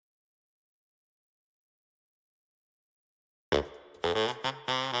Hi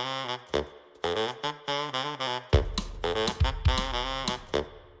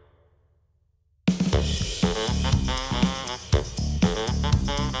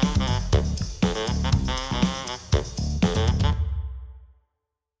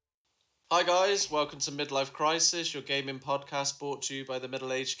guys, welcome to Midlife Crisis, your gaming podcast brought to you by the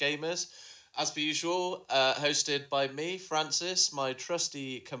middle-aged gamers. As per usual, hosted by me, Francis, my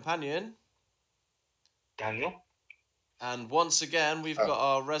trusty companion. Daniel? And once again, we've got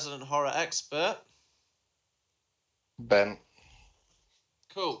our resident horror expert. Ben.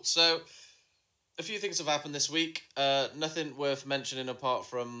 Cool. So, a few things have happened this week. Nothing worth mentioning apart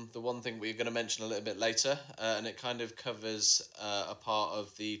from the one thing we're going to mention a little bit later, and it kind of covers a part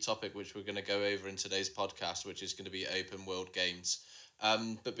of the topic which we're going to go over in today's podcast, which is going to be open world games.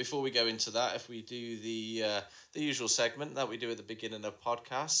 But before we go into that, if we do the usual segment that we do at the beginning of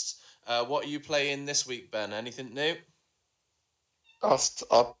podcasts, what are you playing this week, Ben? Anything new? I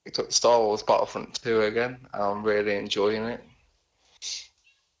picked up Star Wars Battlefront 2 again. I'm really enjoying it. It's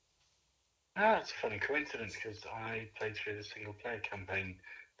a funny coincidence because I played through the single player campaign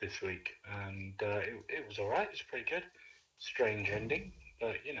this week and it was alright, it was pretty good. Strange ending,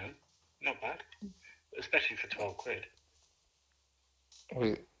 but not bad. Especially for 12 quid.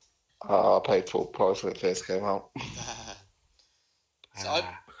 I paid full price when it first came out. So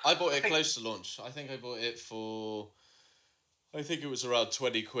I bought it close to launch. I think I bought it for, I think it was around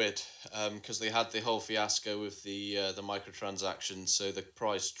 20 quid, because they had the whole fiasco with the microtransactions, so the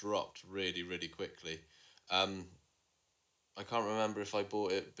price dropped really, really quickly. I can't remember if I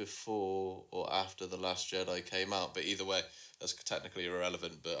bought it before or after The Last Jedi came out, but either way, that's technically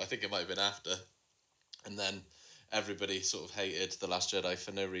irrelevant, but I think it might have been after. And then everybody sort of hated The Last Jedi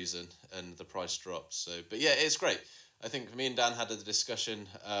for no reason, and the price dropped. So, but yeah, it's great. I think me and Dan had a discussion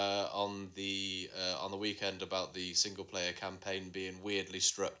on the weekend about the single player campaign being weirdly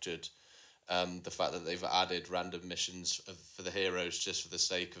structured. The fact that they've added random missions for the heroes just for the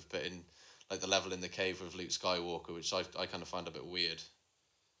sake of putting like the level in the cave with Luke Skywalker, which I kind of find a bit weird.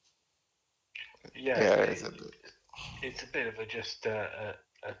 Yeah, it's a bit of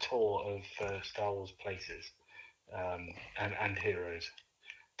a tour of Star Wars places and heroes.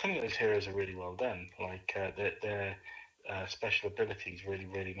 Some of those heroes are really well done. Like their special abilities really,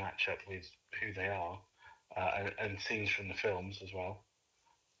 really match up with who they are, and scenes from the films as well.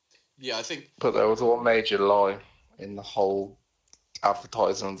 Yeah, I think. But there was one major lie in the whole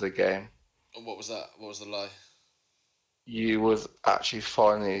advertising of the game. What was that? What was the lie? You would actually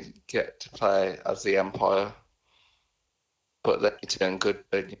finally get to play as the Empire, but then you turn good,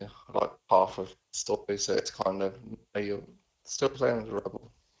 don't you? Like half of the story, so it's kind of you're still playing as a rebel.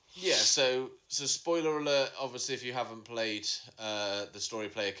 Yeah, so spoiler alert. Obviously, if you haven't played the story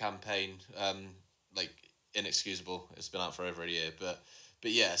player campaign, like inexcusable. It's been out for over a year, but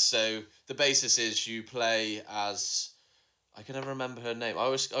yeah. So the basis is you play as, I can never remember her name. I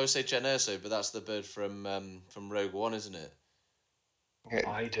always say Jen Erso, but that's the bird from Rogue One, isn't it? It's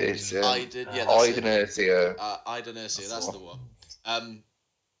Iden, yeah, that's Iden it. Erso. Iden Erso, that's the one.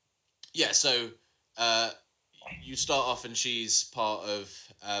 Yeah, so you start off and she's part of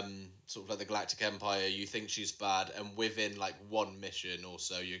sort of like the Galactic Empire. You think she's bad, and within like one mission or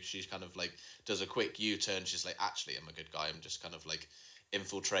so, she's kind of like does a quick U-turn. She's like, actually, I'm a good guy. I'm just kind of like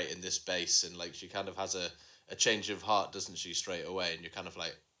infiltrating this base, and like she kind of has a change of heart, doesn't she, straight away? And you're kind of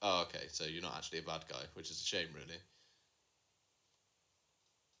like, oh, okay, so you're not actually a bad guy, which is a shame, really.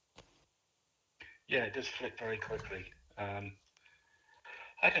 Yeah, it does flip very quickly.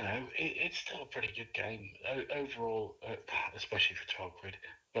 I don't know. It's still a pretty good game overall, especially for 12 quid.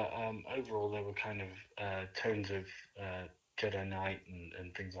 But overall, there were kind of tones of Jedi Knight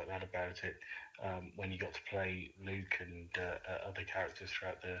and things like that about it when you got to play Luke and other characters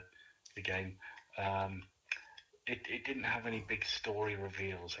throughout the game. It didn't have any big story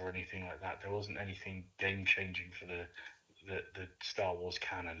reveals or anything like that. There wasn't anything game changing for the Star Wars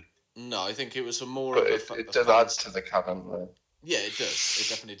canon. No, I think it was more But of it a does fan. add to the canon, though. Yeah, it does. It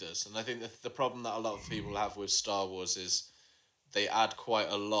definitely does. And I think the problem that a lot of people have with Star Wars is they add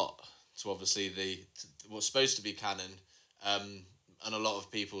quite a lot to obviously what's supposed to be canon, and a lot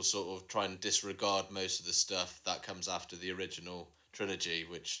of people sort of try and disregard most of the stuff that comes after the original trilogy,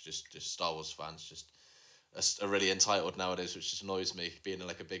 which just Star Wars fans just are really entitled nowadays, which just annoys me, being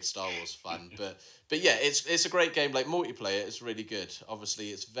like a big Star Wars fan. But yeah, it's a great game. Like multiplayer, it's really good. Obviously,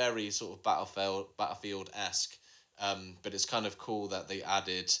 it's very sort of Battlefield esque, but it's kind of cool that they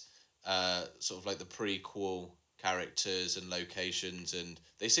added sort of like the prequel characters and locations, and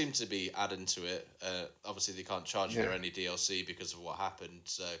they seem to be adding to it. Obviously, they can't charge for any DLC because of what happened,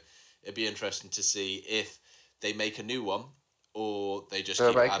 so it'd be interesting to see if they make a new one or they just They're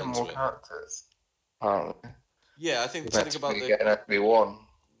keep making adding more to it. characters, apparently. Yeah, I think You're meant something to about be getting Obi-Wan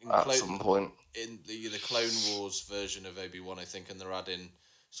in at clo- some point. in the Clone Wars version of Obi-Wan, I think, and they're adding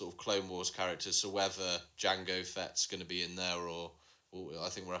sort of Clone Wars characters. So whether Jango Fett's going to be in there, or I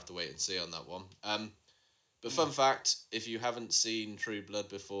think we'll have to wait and see on that one. But fun fact, if you haven't seen True Blood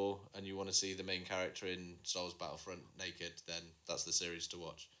before and you want to see the main character in Star Wars Battlefront naked, then that's the series to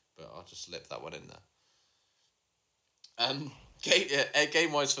watch. But I'll just slip that one in there.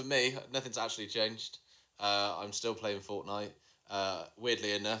 Game wise for me, nothing's actually changed. I'm still playing Fortnite.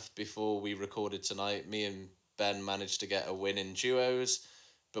 Weirdly enough, before we recorded tonight, me and Ben managed to get a win in duos,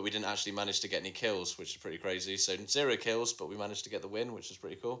 but we didn't actually manage to get any kills, which is pretty crazy. So 0 kills, but we managed to get the win, which is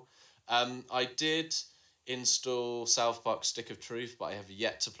pretty cool. I did install South Park Stick of Truth, but I have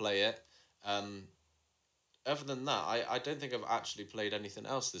yet to play it. Other than that, I don't think I've actually played anything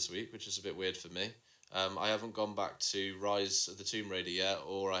else this week, which is a bit weird for me. I haven't gone back to Rise of the Tomb Raider yet,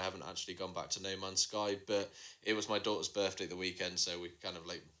 or I haven't actually gone back to No Man's Sky, but it was my daughter's birthday the weekend, so we kind of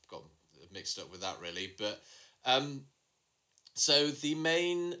like got mixed up with that really. But so the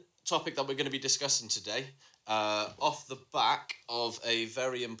main topic that we're going to be discussing today, off the back of a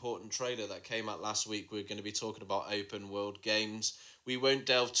very important trailer that came out last week, we're going to be talking about open world games. We won't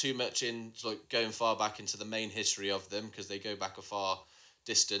delve too much in like going far back into the main history of them because they go back a far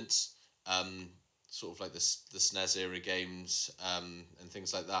distance. Sort of like the SNES era games and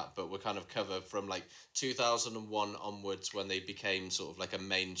things like that. But we're kind of cover from like 2001 onwards when they became sort of like a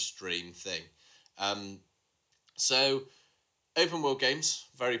mainstream thing. So open world games,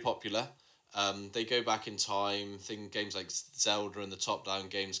 very popular. They go back in time. Games like Zelda and the top-down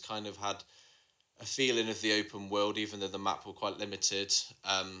games kind of had a feeling of the open world, even though the map were quite limited.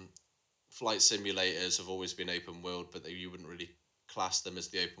 Flight simulators have always been open world, but you wouldn't really class them as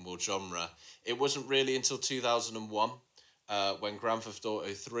the open world genre. It wasn't really until 2001 when Grand Theft Auto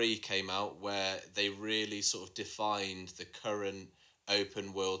 3 came out where they really sort of defined the current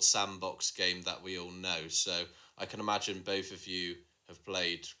open world sandbox game that we all know. So I can imagine both of you have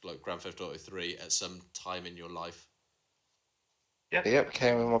played like Grand Theft Auto 3 at some time in your life. Yep. Yep,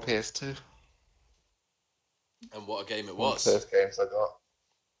 came with my PS2. And what a game it One of was. the first games I got.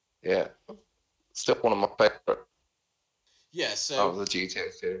 Yeah. Still one of my favourite Yeah, out so of the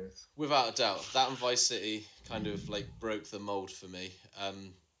GTA series. without a doubt, that and Vice City kind of like broke the mold for me.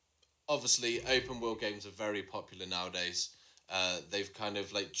 Obviously, open world games are very popular nowadays. They've kind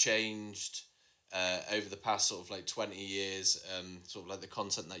of like changed over the past sort of like 20 years, sort of like the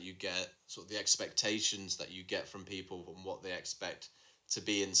content that you get, sort of the expectations that you get from people and what they expect to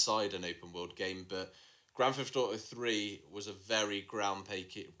be inside an open world game. But Grand Theft Auto 3 was a very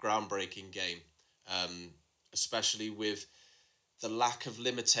groundbreaking game, especially with the lack of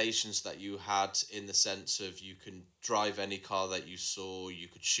limitations that you had in the sense of you can drive any car that you saw, you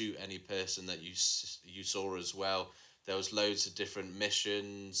could shoot any person that you saw as well. There was loads of different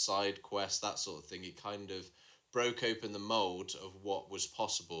missions, side quests, that sort of thing. It kind of broke open the mold of what was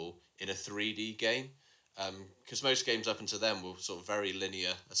possible in a 3D game. Because most games up until then were sort of very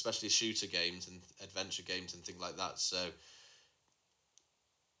linear, especially shooter games and adventure games and things like that. So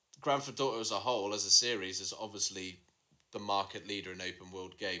Grand Theft Auto as a whole, as a series, is obviously the market leader in open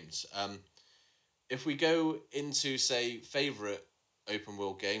world games. If we go into, say, favourite open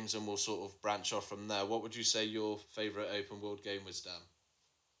world games and we'll sort of branch off from there, what would you say your favourite open world game was, Dan?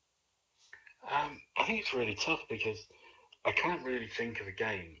 I think it's really tough because I can't really think of a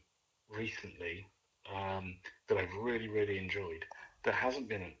game recently that I've really, really enjoyed that hasn't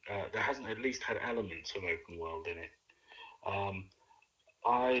at least had elements of open world in it. Um,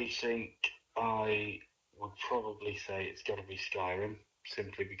 I think I would probably say it's got to be Skyrim,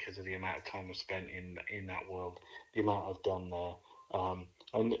 simply because of the amount of time I've spent in that world, the amount I've done there.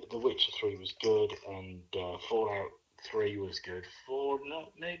 And The Witcher 3 was good, and Fallout 3 was good. 4,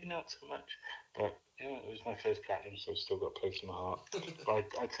 not maybe not so much, but yeah, it was my first platinum, so I've still got a place in my heart. But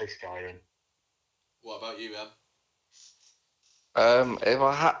I'd say Skyrim. What about you, Em? If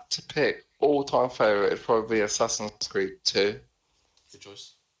I had to pick all-time favourite, it'd probably be Assassin's Creed 2. Good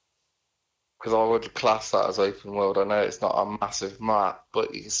choice. Because I would class that as open world. I know it's not a massive map,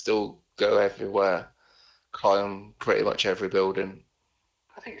 but you can still go everywhere, climb pretty much every building.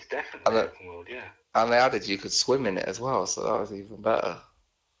 I think it's definitely And, open world, yeah. and they added you could swim in it as well, so that was even better.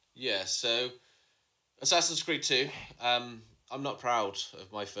 Yeah, so Assassin's Creed 2. I'm not proud of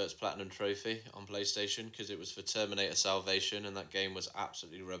my first platinum trophy on PlayStation because it was for Terminator Salvation and that game was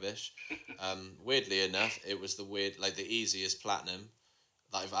absolutely rubbish. Weirdly enough, it was the easiest platinum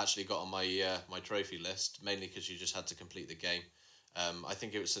that I've actually got on my my trophy list, mainly because you just had to complete the game. I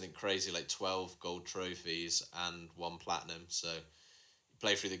think it was something crazy like 12 gold trophies and 1 platinum. So you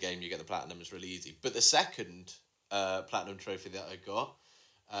play through the game, you get the platinum. It's really easy. But the second platinum trophy that I got,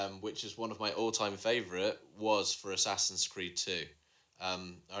 which is one of my all-time favorite, was for Assassin's Creed 2.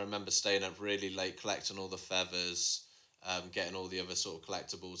 I remember staying up really late collecting all the feathers, getting all the other sort of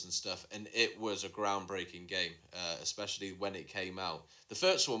collectibles and stuff, and it was a groundbreaking game, especially when it came out. The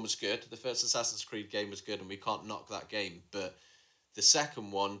first one was good. The first Assassin's Creed game was good, and we can't knock that game. But the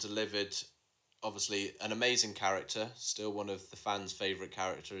second one delivered, obviously, an amazing character, still one of the fans' favourite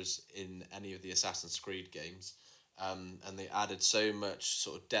characters in any of the Assassin's Creed games. And they added so much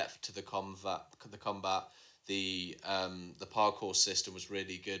sort of depth to the combat. The parkour system was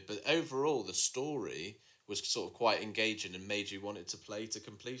really good, but overall the story was sort of quite engaging and made you want it to play to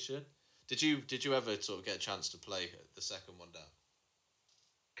completion. Did you ever sort of get a chance to play the second one down?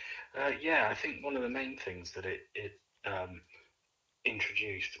 Yeah, I think one of the main things that it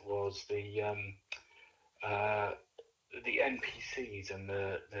introduced was uh, the NPCs and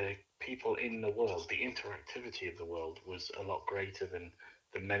the people in the world. The interactivity of the world was a lot greater than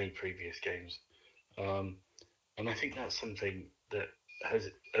many previous games, um, and I think that's something that has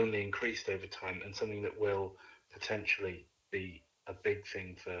only increased over time, and something that will potentially be a big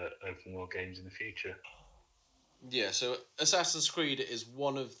thing for open world games in the future. Yeah, so Assassin's Creed is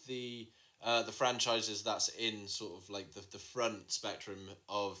one of the franchises that's in sort of like the front spectrum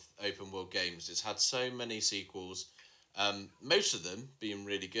of open world games. It's had so many sequels, most of them being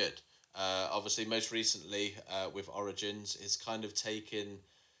really good. Obviously, most recently with Origins, it's kind of taken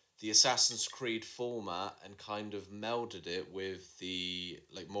the Assassin's Creed format and kind of melded it with the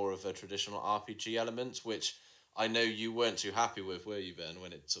like more of a traditional RPG element, which I know you weren't too happy with, were you, Ben,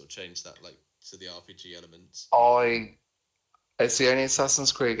 when it sort of changed that like to the RPG elements? I It's the only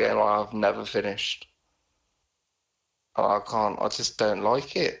Assassin's Creed game I've never finished. And I can't. I just don't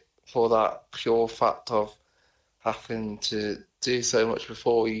like it for that pure fact of having to do so much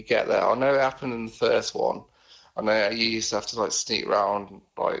before you get there. I know it happened in the first one. I know you used to have to like sneak around,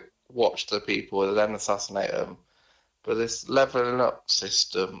 like watch the people and then assassinate them. But this leveling up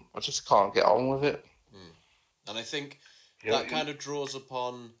system, I just can't get on with it. Mm. And I think You know, that kind of draws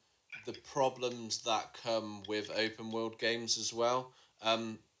upon the problems that come with open world games as well.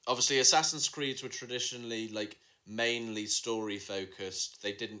 Obviously, Assassin's Creeds were traditionally like mainly story focused.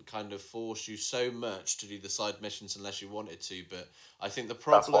 They didn't kind of force you so much to do the side missions unless you wanted to. But I think the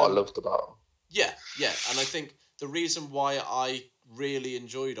That's what I problem, loved about 'em. yeah, yeah, and I think the reason why I really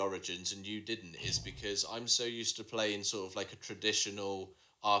enjoyed Origins and you didn't is because I'm so used to playing sort of like a traditional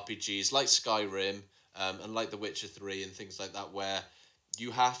RPGs like Skyrim, and like The Witcher 3 and things like that, where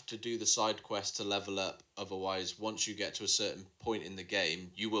you have to do the side quest to level up. Otherwise, once you get to a certain point in the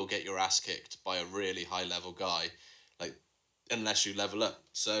game, you will get your ass kicked by a really high level guy, like unless you level up.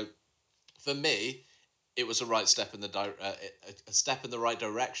 So for me, it was a right step in a step in the right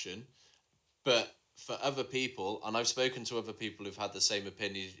direction, but for other people, and I've spoken to other people who've had the same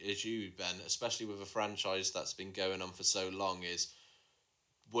opinion as you, Ben, especially with a franchise that's been going on for so long, is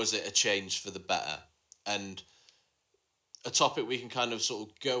was it a change for the better? And a topic we can kind of sort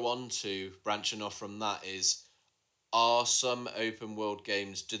of go on to, branching off from that, is are some open world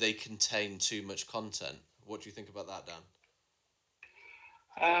games, do they contain too much content? What do you think about that, Dan?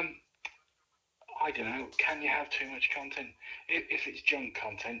 um, I don't know. Can you have too much content? If it's junk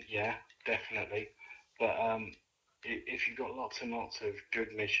content, yeah, definitely. But if you've got lots and lots of good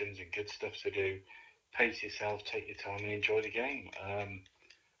missions and good stuff to do, pace yourself, take your time, and enjoy the game.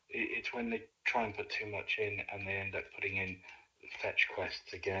 It's when they try and put too much in and they end up putting in fetch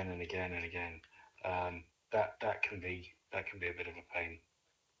quests again and again and again. That can be a bit of a pain.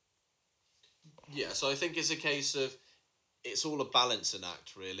 Yeah, so I think it's a case of it's all a balancing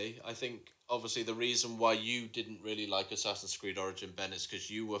act, really. I think obviously the reason why you didn't really like Assassin's Creed Origin, Ben, is because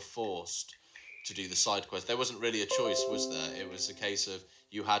you were forced to do the side quest. There wasn't really a choice, was there? It was a case of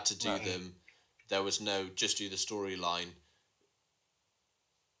you had to do No. them. There was no just do the storyline.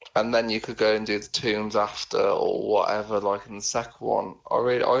 And then you could go and do the tombs after or whatever, like in the second one.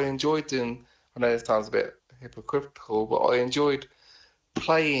 I enjoyed doing. I know it sounds a bit hypocritical, but I enjoyed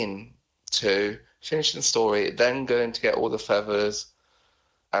playing two, finishing the story, then going to get all the feathers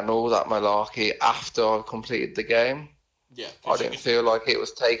and all that malarkey after I completed the game. Yeah, I because didn't feel like it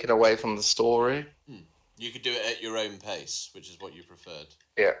was taken away from the story. you could do it at your own pace, which is what you preferred.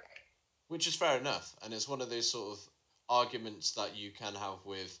 Yeah, Which is fair enough, and it's one of those sort of arguments that you can have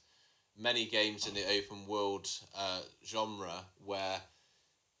with many games in the open world genre where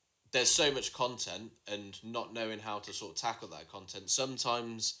there's so much content and not knowing how to sort of tackle that content.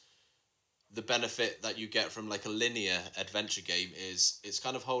 Sometimes the benefit that you get from like a linear adventure game is it's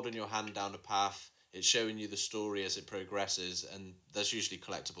kind of holding your hand down a path. It's showing you the story as it progresses, and there's usually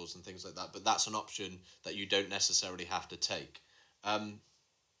collectibles and things like that. But that's an option that you don't necessarily have to take.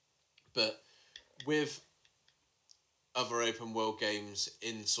 But with other open world games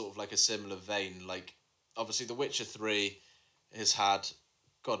in sort of like a similar vein, like obviously The Witcher 3 has had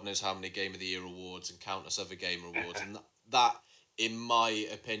God knows how many Game of the Year awards and countless other game awards, and that in my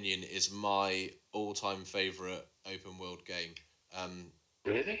opinion is my all-time favorite open world game.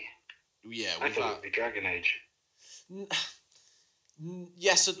 Really? Yeah, I thought it would be Dragon Age.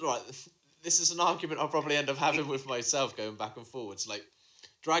 Yes, right. This is an argument I'll probably end up having with myself going back and forwards. Like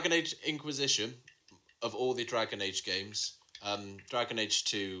Dragon Age Inquisition, of all the Dragon Age games, Dragon Age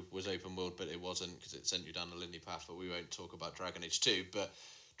 2 was open world, but it wasn't because it sent you down a linear path, but we won't talk about Dragon Age 2. But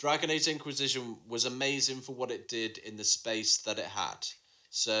Dragon Age Inquisition was amazing for what it did in the space that it had.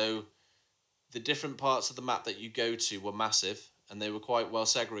 So the different parts of the map that you go to were massive, and they were quite well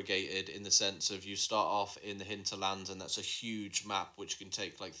segregated in the sense of you start off in the hinterlands, and that's a huge map which can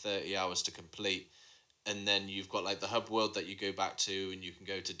take like 30 hours to complete. And then you've got like the hub world that you go back to, and you can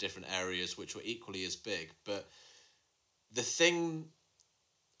go to different areas which were equally as big. But the thing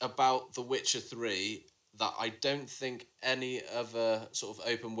about The Witcher 3 that I don't think any other sort of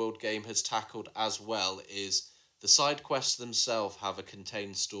open world game has tackled as well is the side quests themselves have a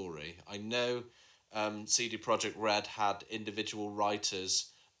contained story. I know CD Projekt Red had individual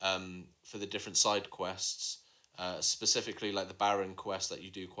writers for the different side quests, specifically like the Baron quest that you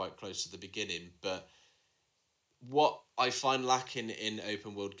do quite close to the beginning, but what I find lacking in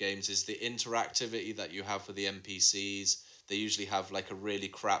open world games is the interactivity that you have with the NPCs. They usually have like a really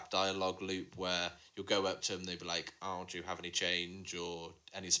crap dialogue loop where you'll go up to them, they'll be like, "Oh, do you have any change or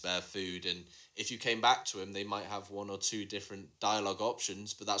any spare food?" And if you came back to them, they might have one or two different dialogue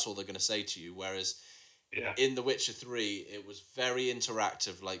options, but that's all they're going to say to you. Whereas in The Witcher 3, it was very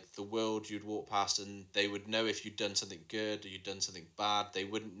interactive. Like the world you'd walk past and they would know if you'd done something good or you'd done something bad. They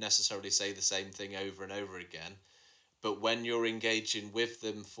wouldn't necessarily say the same thing over and over again. But when you're engaging with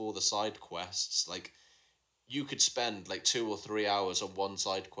them for the side quests, like you could spend like 2 or 3 hours on one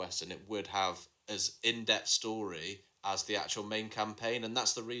side quest and it would have as in-depth story as the actual main campaign. And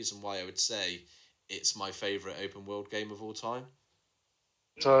that's the reason why I would say it's my favorite open world game of all time.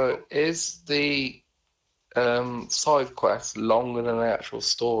 So is the side quest longer than the actual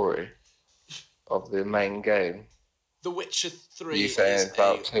story of the main game? The Witcher 3 You saying is it's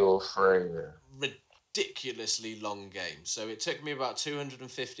about 2 or 3? ridiculously long game. So it took me about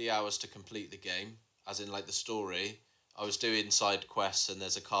 250 hours to complete the game, as in like the story. I was doing side quests and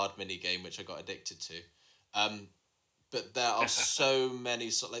there's a card mini game which I got addicted to. But there are so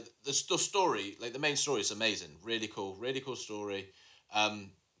many like the story, like the main story is amazing, really cool story.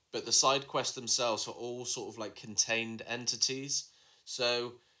 But the side quests themselves are all sort of like contained entities.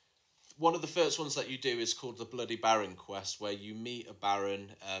 So one of the first ones that you do is called the Bloody Baron quest, where you meet a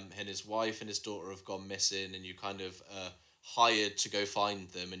baron, and his wife and his daughter have gone missing, and you kind of hired to go find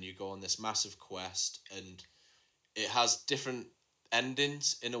them, and you go on this massive quest, and it has different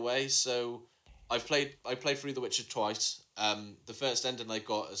endings in a way. So I played through The Witcher twice. The first ending I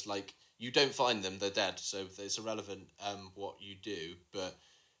got is like you don't find them; they're dead. So it's irrelevant what you do, but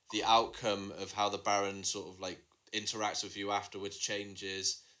the outcome of how the baron sort of like interacts with you afterwards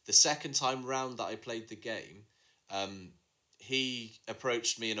changes. The second time round that I played the game, he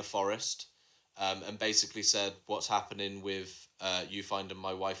approached me in a forest and basically said, "What's happening with you finding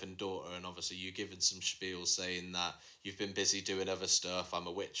my wife and daughter?" And obviously you given some spiel saying that you've been busy doing other stuff. I'm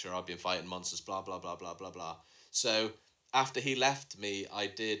a witcher. I've been fighting monsters, blah, blah, blah, blah, blah, blah. So after he left me, I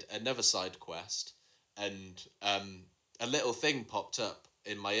did another side quest and a little thing popped up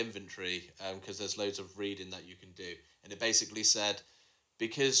in my inventory because there's loads of reading that you can do. And it basically said,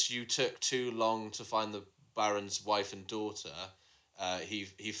 because you took too long to find the Baron's wife and daughter,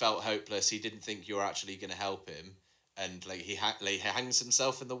 he felt hopeless. He didn't think you were actually going to help him, and like he hangs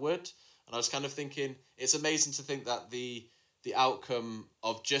himself in the wood. And I was kind of thinking, it's amazing to think that the outcome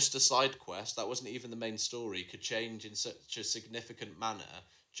of just a side quest that wasn't even the main story could change in such a significant manner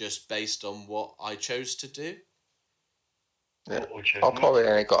just based on what I chose to do. Yeah. I probably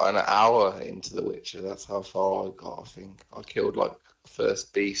only got an hour into The Witcher. That's how far I got. I think I killed like the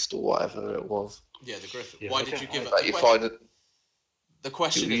first beast or whatever it was. Yeah, the Griffin. Yeah, why did you give up? But you find it. The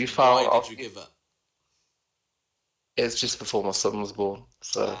question You is, found- why did you give up? It's just before my son was born,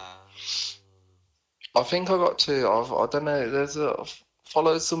 so I think I got to. I don't know. There's a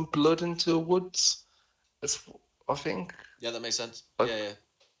follow some blood into the woods. I think. Yeah, that makes sense. Like- Yeah.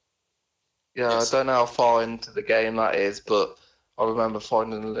 Yeah, Yes. I don't know how far into the game that is, but I remember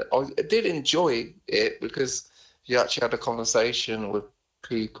finding I did enjoy it because you actually had a conversation with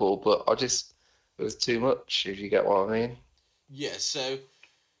people, but it was too much, if you get what I mean. Yeah, so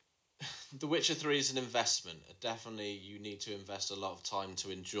The Witcher 3 is an investment. Definitely, you need to invest a lot of time to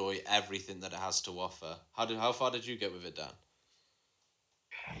enjoy everything that it has to offer. How far did you get with it, Dan?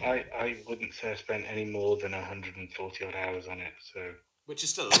 I wouldn't say I spent any more than 140 odd hours on it. So Which is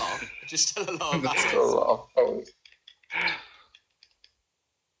still a lot. Which is still a lot of That's still a hours. lot of hours.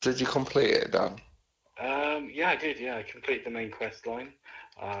 Did you complete it, Dan? yeah, I did. Yeah, I completed the main quest line.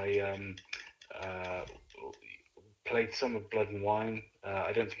 I uh, played some of Blood and Wine.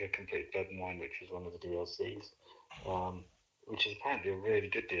 I don't think I completed Blood and Wine, which is one of the DLCs, which is apparently a really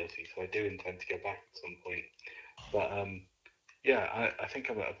good DLC. So I do intend to go back at some point. But yeah, I think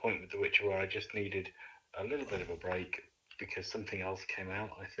I'm at a point with The Witcher where I just needed a little bit of a break because something else came out.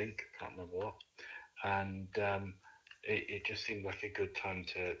 I think I can't remember what, and it just seemed like a good time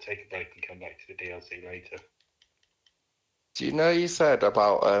to take a break and come back to the DLC later. Do you know you said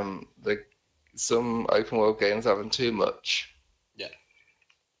about the some open world games having too much? Yeah.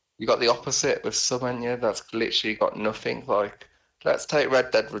 You got the opposite with some, ain't you? That's literally got nothing. Like, let's take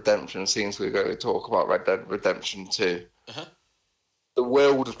Red Dead Redemption, since we're going to talk about Red Dead Redemption 2. Uh-huh. The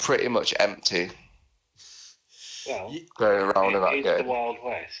world is pretty much empty Well, going around in that it's the game. Wild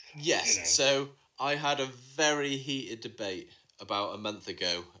West. Yes, You know. so I had a very heated debate about a month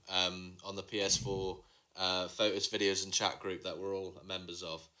ago on the PS4 photos, videos, and chat group that we're all members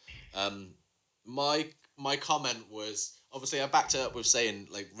of. Um, my my comment was, obviously I backed it up with saying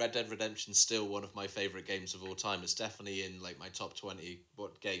like Red Dead Redemption's still one of my favorite games of all time. It's definitely in like my top 20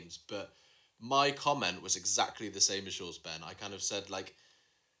 games, but my comment was exactly the same as yours, Ben. I kind of said like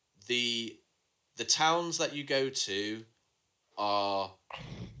the the towns that you go to are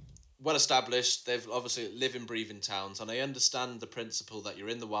well established. They've obviously living, breathing towns, and I understand the principle that you're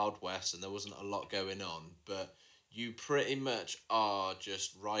in the Wild West and there wasn't a lot going on, but you pretty much are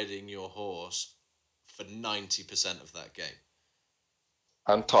just riding your horse for 90% of that game.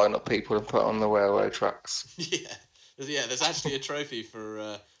 And tying up people and put on the railway tracks. Yeah. Yeah, there's actually a trophy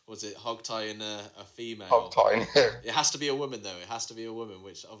for, was it hog tying a female? Hog tying. It has to be a woman, though. It has to be a woman,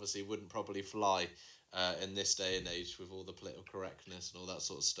 which obviously wouldn't probably fly in this day and age with all the political correctness and all that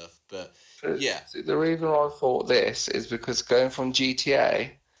sort of stuff. But yeah. See, the reason I thought this is because going from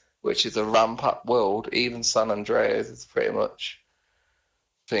GTA, which is a rampant world, even San Andreas is pretty much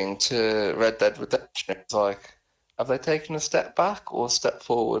thing, to Red Dead Redemption. It's like, have they taken a step back or a step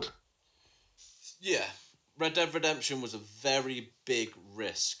forward? Yeah, Red Dead Redemption was a very big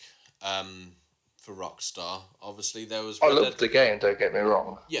risk for Rockstar. Obviously, there was I Red loved Dead. the game, don't get me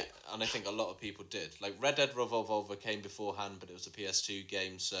wrong. Yeah, and I think a lot of people did. Like Red Dead Revolver came beforehand, but it was a PS2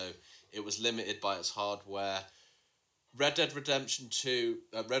 game, so it was limited by its hardware. Red Dead Redemption 2,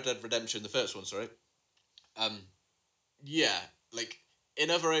 Red Dead Redemption, the first one, sorry. Um, yeah, like in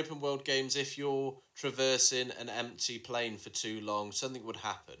other open world games, if you're traversing an empty plane for too long, something would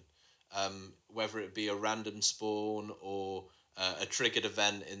happen. Whether it be a random spawn or a triggered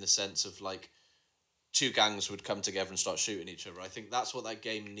event in the sense of like two gangs would come together and start shooting each other. I think that's what that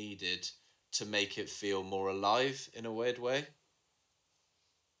game needed to make it feel more alive in a weird way.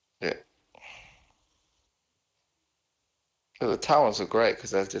 Yeah. But the towers are great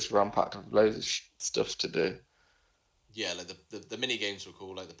because there's just rampant of loads of stuff to do. Yeah, like the mini games were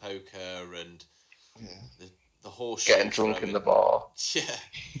cool, like the poker and Yeah. the horseshoe Getting drunk throwing. in the bar.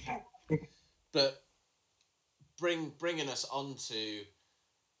 Yeah, but bringing us on to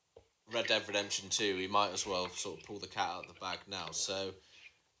Red Dead Redemption 2, we might as well sort of pull the cat out of the bag now. So,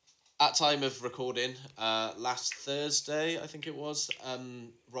 at time of recording, last Thursday, I think it was,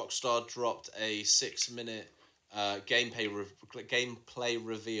 Rockstar dropped a 6-minute gameplay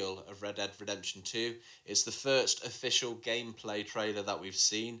reveal of Red Dead Redemption 2. It's the first official gameplay trailer that we've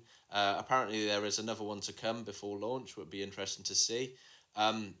seen. Apparently, there is another one to come before launch, would be interesting to see.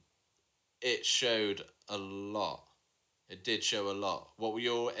 It showed a lot. It did show a lot. What were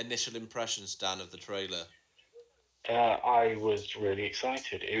your initial impressions, Dan, of the trailer? I was really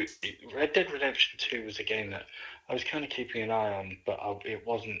excited. Red Dead Redemption 2 was a game that I was kind of keeping an eye on, but it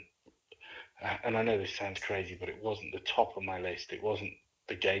wasn't. And I know this sounds crazy, but it wasn't the top of my list. It wasn't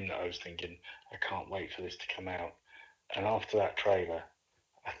the game that I was thinking, I can't wait for this to come out. And after that trailer,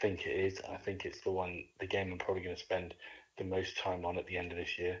 I think it is. I think it's the game I'm probably going to spend the most time on at the end of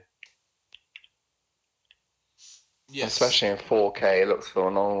this year. Yes. Especially in 4K, it looks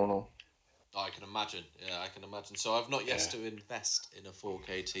phenomenal. I can imagine. Yeah, I can imagine. So I've not yet to invest in a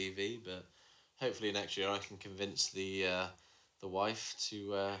 4K TV, but hopefully next year I can convince the wife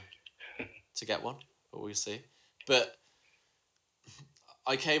to get one. But we'll see. But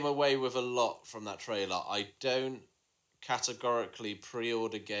I came away with a lot from that trailer. I don't categorically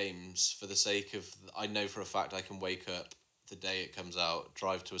pre-order games for the sake of, I know for a fact I can wake up the day it comes out,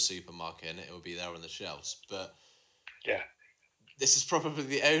 drive to a supermarket, and it will be there on the shelves. But Yeah. this is probably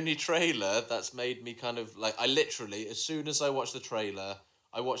the only trailer that's made me kind of like, I literally, as soon as I watched the trailer,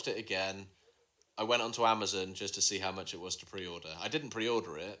 I watched it again. I went onto Amazon just to see how much it was to pre-order. I didn't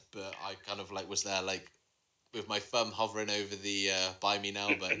pre-order it, but I kind of like was there like with my thumb hovering over the buy me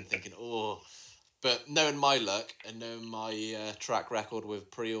now button, thinking, oh. But knowing my luck and knowing my track record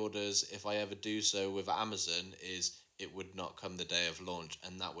with pre-orders, if I ever do so with Amazon, is it would not come the day of launch,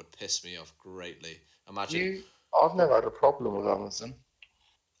 and that would piss me off greatly. Imagine I've never had a problem with Amazon.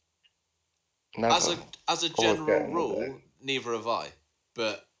 as Never. a Always general getting it rule, there. neither have I.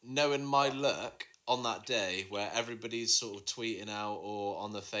 But knowing my luck on that day, where everybody's sort of tweeting out or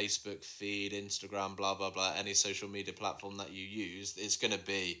on the Facebook feed, Instagram, blah blah blah, any social media platform that you use, it's gonna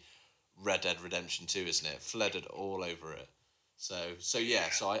be Red Dead Redemption 2, isn't it? Flooded all over it. So yeah,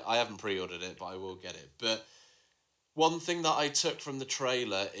 so I haven't pre-ordered it, but I will get it. But one thing that I took from the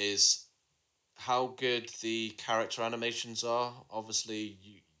trailer is how good the character animations are. Obviously,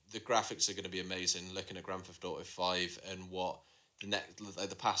 the graphics are going to be amazing. Looking at Grand Theft Auto 5 and what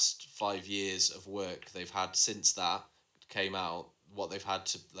the past 5 years of work they've had since that came out, what they've had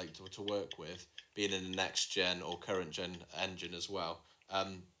to work with, being in the next gen or current gen engine as well.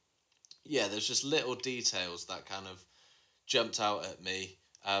 Yeah, there's just little details that kind of jumped out at me.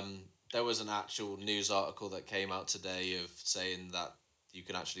 There was an actual news article that came out today of saying that you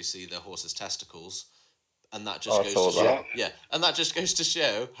can actually see the horse's testicles, and that just I goes saw to show, that. yeah, and that just goes to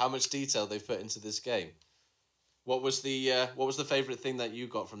show how much detail they've put into this game. What was the favorite thing that you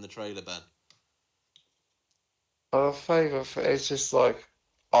got from the trailer, Ben? Favour, it's just like,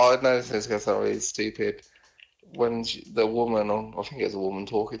 I know this is going to sound really stupid. When the woman on, I think it was a woman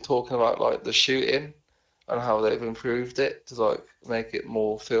talking about like the shooting and how they've improved it to like make it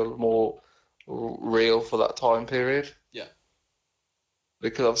feel more real for that time period. Yeah.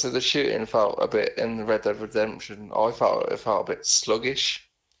 Because obviously the shooting felt a bit in Red Dead Redemption. I felt it felt a bit sluggish,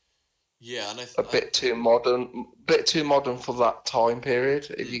 Yeah, and a bit too modern for that time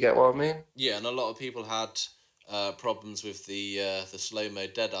period. If you get what I mean. yeah, and a lot of people had problems with the slow mo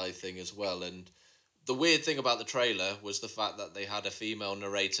Deadeye thing as well. And the weird thing about the trailer was the fact that they had a female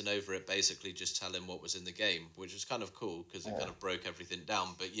narrating over it, basically just telling what was in the game, which was kind of cool because it kind of broke everything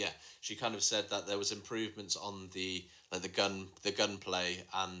down. But yeah, she kind of said that there was improvements on the gunplay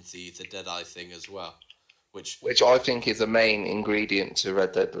and the Deadeye thing as well, which Which I think is a main ingredient to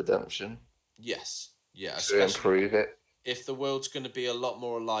Red Dead Redemption yes, yeah, to especially improve it. if the world's going to be a lot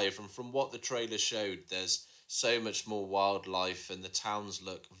more alive, and from what the trailer showed, there's so much more wildlife, and the towns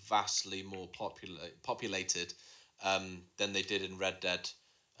look vastly more populated than they did in Red Dead,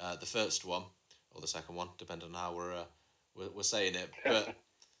 the first one or the second one, depending on how we're saying it. But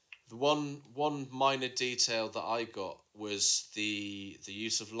the one minor detail that I got was the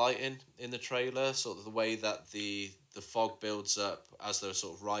use of lighting in the trailer, sort of the way that the fog builds up as they're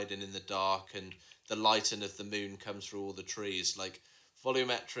sort of riding in the dark, and the lighting of the moon comes through all the trees. Like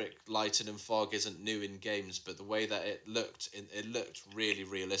volumetric lighting and fog isn't new in games, but the way that it looked really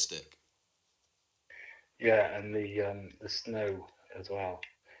realistic. Yeah, and the snow as well.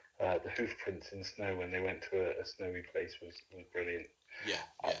 The hoof prints in snow when they went to a snowy place was brilliant. Yeah,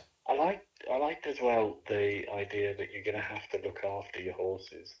 yeah, I liked as well the idea that you're going to have to look after your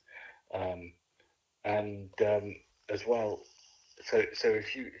horses, um, and as well. So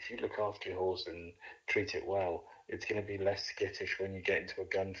if you look after your horse and treat it well, it's going to be less skittish when you get into a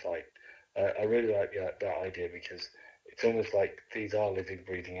gunfight. I really like that idea because it's almost like these are living,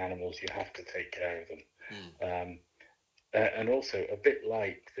 breathing animals. You have to take care of them. Um, and also, a bit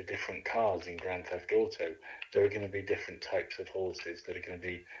like the different cars in Grand Theft Auto, there are going to be different types of horses that are going to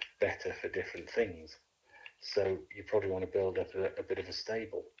be better for different things. So you probably want to build up a bit of a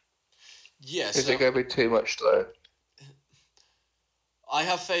stable. yeah. Is it So going to be too much though? I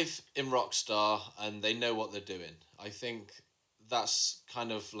have faith in Rockstar, and they know what they're doing. I think that's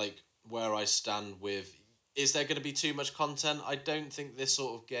kind of like where I stand with. Is there going to be too much content? I don't think this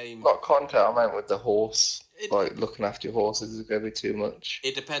sort of game. Not content, I meant with the horse. It, Like looking after your horses is going to be too much.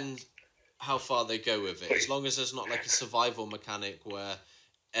 it depends how far they go with it. As long as there's not like a survival mechanic where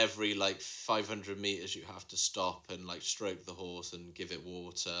every like 500 meters you have to stop and like stroke the horse and give it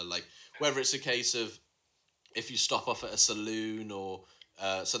water. Like whether it's a case of if you stop off at a saloon or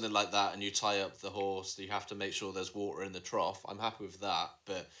something like that and you tie up the horse, you have to make sure there's water in the trough. I'm happy with that.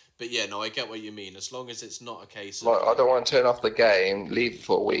 But yeah, no, I get what you mean. As long as it's not a case of Like I don't want to turn off the game, leave it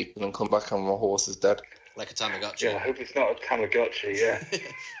for a week, and then come back and my horse is dead. like a Tamagotchi. Yeah, I hope it's not a Tamagotchi. Yeah.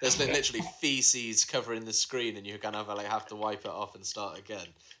 There's literally feces covering the screen, and you kind of like have to wipe it off and start again.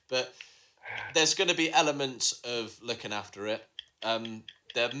 But there's going to be elements of looking after it.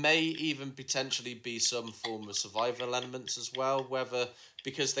 There may even potentially be some form of survival elements as well, whether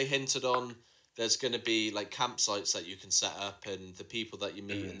because they hinted on there's going to be like campsites that you can set up, and the people that you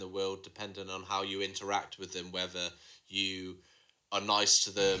meet in the world, depending on how you interact with them, whether you are nice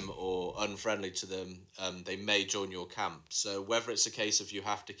to them or unfriendly to them, they may join your camp. So whether it's a case of you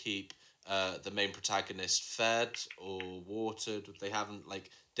have to keep the main protagonist fed or watered, they haven't like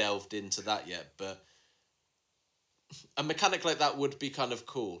delved into that yet. But a mechanic like that would be kind of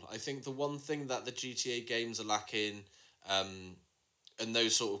cool. I think the one thing that the GTA games are lacking, and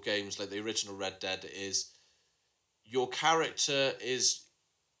those sort of games like the original Red Dead, is your character is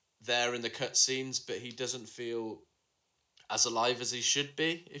there in the cutscenes, but he doesn't feel as alive as he should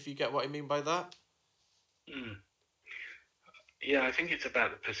be, if you get what I mean by that. Mm. Yeah, I think it's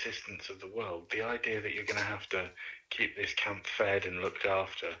about the persistence of the world. The idea that you're going to have to keep this camp fed and looked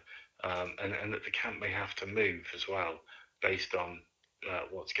after, and that the camp may have to move as well based on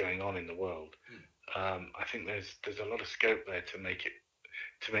what's going on in the world. I think there's a lot of scope there to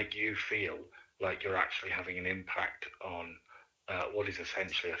make you feel like you're actually having an impact on what is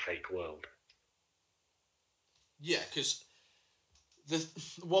essentially a fake world. Yeah, because the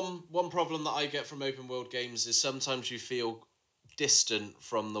one problem that I get from open world games is sometimes you feel distant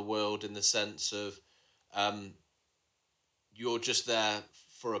from the world in the sense of you're just there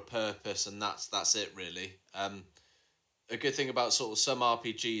for a purpose, and that's it really. A good thing about sort of some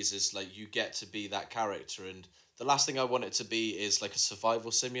RPGs is like you get to be that character, and the last thing I want it to be is like a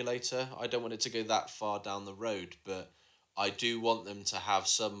survival simulator. I don't want it to go that far down the road, but I do want them to have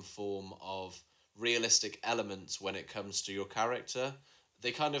some form of realistic elements when it comes to your character.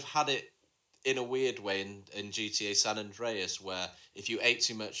 They kind of had it in a weird way in GTA San Andreas, where if you ate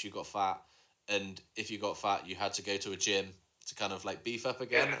too much, you got fat, and if you got fat, you had to go to a gym to kind of like beef up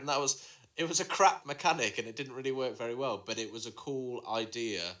again, and that was it was a crap mechanic and it didn't really work very well, but it was a cool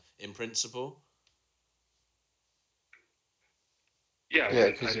idea in principle. Yeah, Yeah,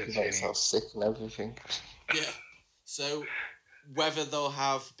 I because you don't can see make any. yourself sick and everything. Yeah. So whether they'll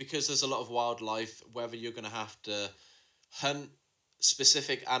have, because there's a lot of wildlife, whether you're going to have to hunt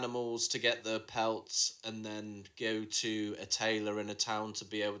specific animals to get the pelts and then go to a tailor in a town to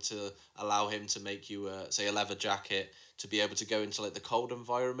be able to allow him to make you say a leather jacket to be able to go into like the cold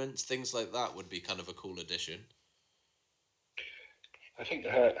environments, things like that would be kind of a cool addition. I think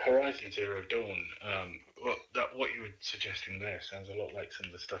Horizon Zero Dawn, what you were suggesting there sounds a lot like some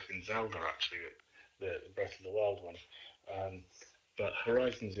of the stuff in Zelda, actually, the Breath of the Wild one. Um, but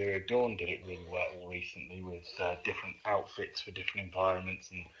Horizon Zero Dawn did it really well recently with different outfits for different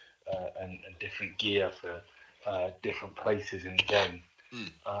environments and different gear for different places in the game.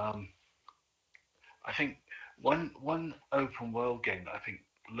 Mm. I think one open world game that I think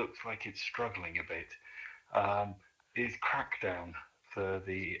looks like it's struggling a bit is Crackdown for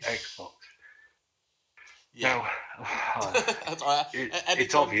the Xbox. Yeah. Now, That's all right. it's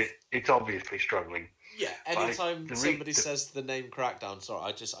Anytime, obvious. It's obviously struggling. yeah, But anytime the somebody says the name Crackdown, sorry,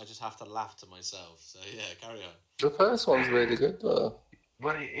 I just have to laugh to myself. So yeah, carry on. The first one's really good, though.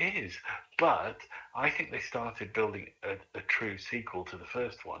 well, it is. But I think they started building a true sequel to the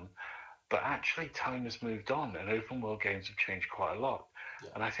first one. But actually, time has moved on, and open world games have changed quite a lot. Yeah.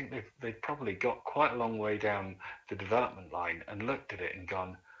 And I think they've probably got quite a long way down the development line and looked at it and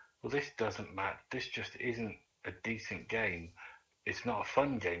gone, well, this doesn't match. This just isn't a decent game. It's not a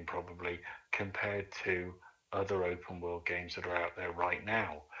fun game, probably, compared to other open world games that are out there right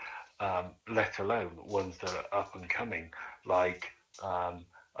now, let alone ones that are up and coming, like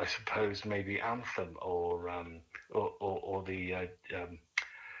I suppose maybe Anthem or the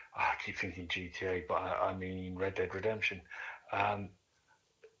I keep thinking GTA, but I mean Red Dead Redemption. Um,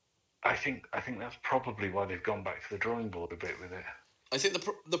 I think that's probably why they've gone back to the drawing board a bit with it. I think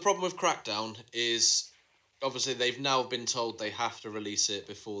the problem with Crackdown is obviously they've now been told they have to release it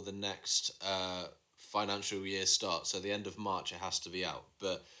before the next financial year starts. So the end of March it has to be out.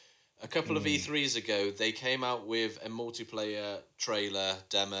 But a couple of E3s ago, they came out with a multiplayer trailer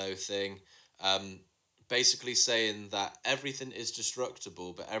demo thing, um, basically saying that everything is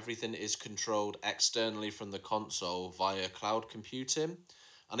destructible, but everything is controlled externally from the console via cloud computing.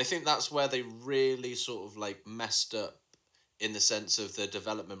 And I think that's where they really sort of like messed up in the sense of the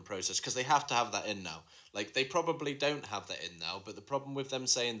development process, because they have to have that in now. Like they probably don't have that in now, but the problem with them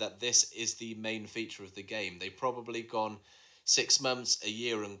saying that this is the main feature of the game, they probably gone 6 months, a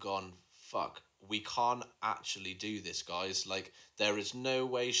year, and gone, fuck, we can't actually do this, guys. Like, there is no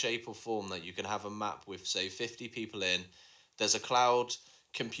way, shape, or form that you can have a map with, say, 50 people in. There's a cloud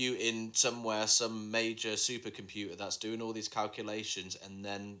computing somewhere, some major supercomputer that's doing all these calculations and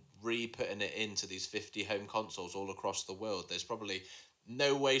then re-putting it into these 50 home consoles all across the world. There's probably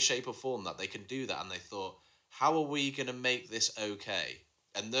no way, shape, or form that they can do that. And they thought, how are we going to make this okay?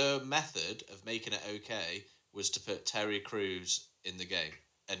 And the method of making it okay was to put Terry Crews in the game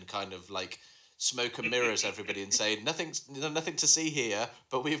and kind of like smoke and mirrors everybody and say nothing to see here,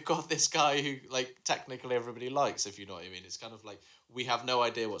 but we've got this guy who like technically everybody likes, if you know what I mean. It's kind of like we have no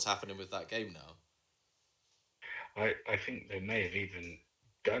idea what's happening with that game now. I think they may have even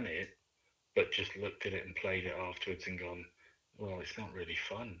done it, but just looked at it and played it afterwards and gone, well, it's not really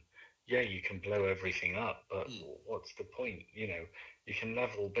fun. Yeah, you can blow everything up, but what's the point? You know, you can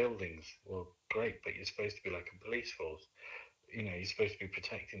level buildings. Well, great, but you're supposed to be like a police force. You know, you're supposed to be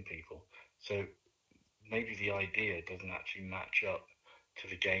protecting people. So maybe the idea doesn't actually match up to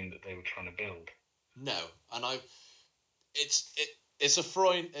the game that they were trying to build. No, and it's a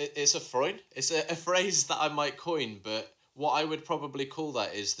phrase that I might coin, but what I would probably call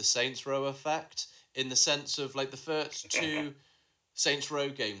that is the Saints Row effect, in the sense of like the first two Saints Row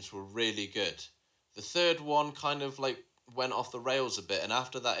games were really good. The third one kind of like went off the rails a bit, and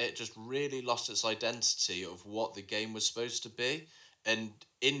after that it just really lost its identity of what the game was supposed to be. And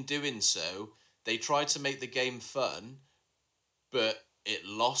in doing so, they tried to make the game fun, but it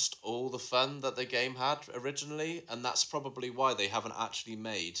lost all the fun that the game had originally, and that's probably why they haven't actually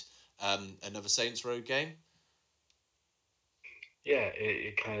made another Saints Row game. Yeah,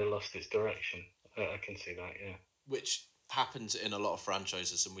 it kind of lost its direction. I can see that, yeah. Which happens in a lot of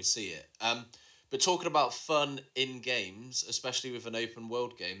franchises, and we see it. But talking about fun in games, especially with an open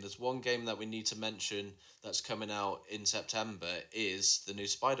world game, there's one game that we need to mention that's coming out in September is the new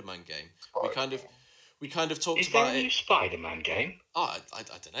Spider-Man game. We kind of talked Is there about a new it. Spider-Man game? Oh, I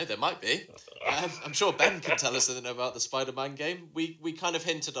don't know. There might be. I'm sure Ben can tell us something about the Spider-Man game. We kind of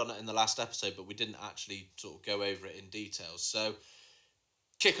hinted on it in the last episode, but we didn't actually sort of go over it in detail. So,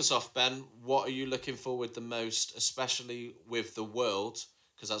 kick us off, Ben. What are you looking forward the most, especially with the world,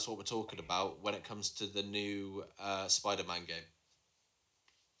 because that's what we're talking about when it comes to the new Spider-Man game?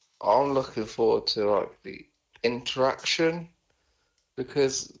 I'm looking forward to like the interaction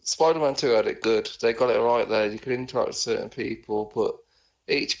because Spider-Man 2 had it good. They got it right there. You could interact with certain people, but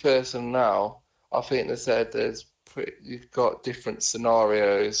each person now, I think they said you've got different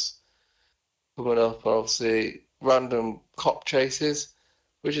scenarios coming up. Obviously, random cop chases,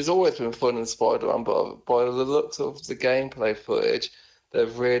 which has always been fun in Spider-Man, but by the looks of the gameplay footage,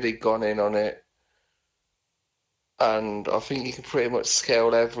 they've really gone in on it. And I think you can pretty much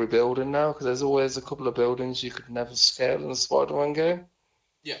scale every building now because there's always a couple of buildings you could never scale in the Spider-Man game.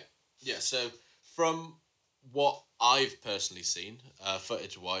 Yeah. So from what I've personally seen,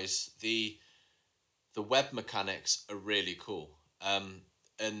 footage-wise, the web mechanics are really cool.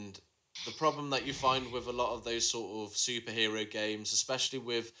 And the problem that you find with a lot of those sort of superhero games, especially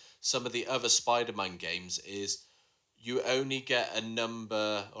with some of the other Spider-Man games, is you only get a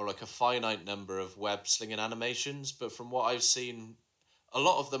number or like a finite number of web slinging animations. But from what I've seen, a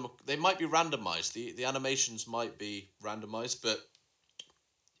lot of them they might be randomized. The animations might be randomized, but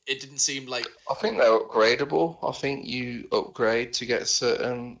it didn't seem like I think they're upgradable. I think you upgrade to get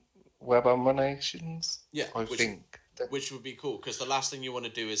certain web animations. yeah, I think. which would be cool because the last thing you want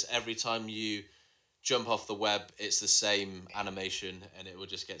to do is every time you jump off the web, it's the same animation and it will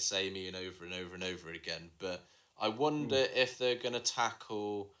just get samey and over and over and over again. But I wonder if they're going to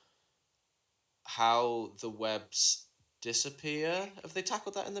tackle how the webs disappear. Have they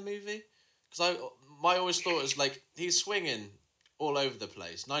tackled that in the movie? Because my always thought is like he's swinging all over the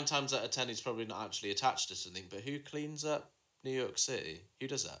place. 9 times out of 10, he's probably not actually attached to something. But who cleans up New York City? Who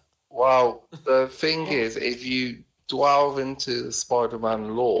does that? Well, the thing is, if you delve into the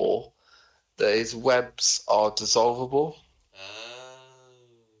Spider-Man lore, his webs are dissolvable.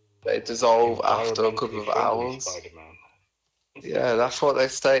 They dissolve after a couple of hours. Spider-Man. Yeah, that's what they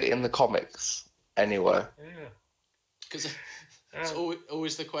state in the comics. Anyway. Yeah. Because it's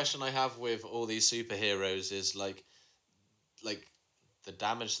always the question I have with all these superheroes is like the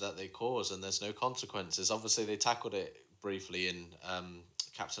damage that they cause and there's no consequences. Obviously, they tackled it briefly in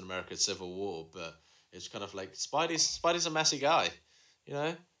Captain America: Civil War, but it's kind of like Spidey's a messy guy, you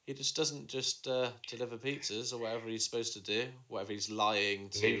know. He just doesn't just deliver pizzas or whatever he's supposed to do, whatever he's lying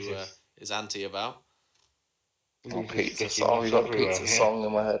to his auntie about. Pizza song. You got a pizza song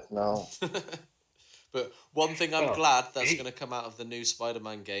in my head now. But one thing I'm glad that's going to come out of the new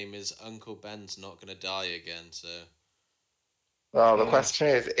Spider-Man game is Uncle Ben's not going to die again. So Well, the Yeah. question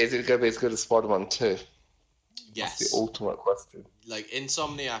is it going to be as good as Spider-Man 2? That's the Yes. ultimate question. Like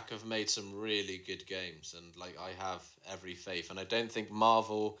Insomniac have made some really good games, and like I have every faith, and I don't think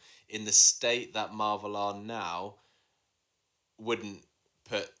Marvel, in the state that Marvel are now, wouldn't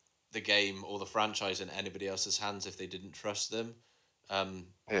put the game or the franchise in anybody else's hands if they didn't trust them.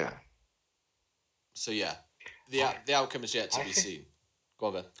 Um, Yeah. so yeah, I, the outcome is yet to I be think seen. Go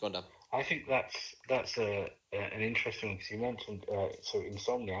on, Ben. Go on, Dan. I think that's an interesting one because you mentioned so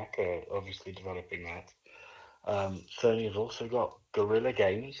Insomniac are obviously developing that. Sony has also got Guerrilla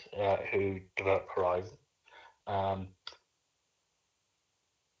Games who develop Horizon, um,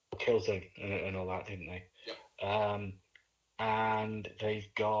 Killzone and all that, didn't they? Yep. And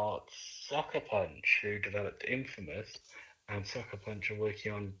they've got Sucker Punch who developed Infamous, and Sucker Punch are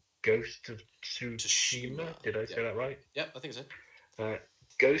working on Ghost of Tsushima. Tsushima. Did I say Yep. that right? Yep. I think so.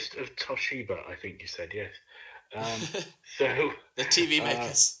 Ghost of Toshiba, I think you said, yes. So The TV uh,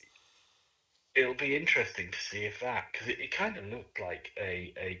 makers. it'll be interesting to see if that, because it kind of looked like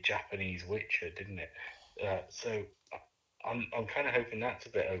a Japanese Witcher, didn't it? So I'm kind of hoping that's a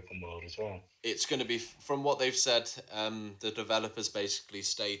bit open world as well. It's going to be, from what they've said. The developers basically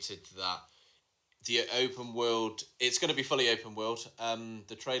stated that the open world, it's going to be fully open world.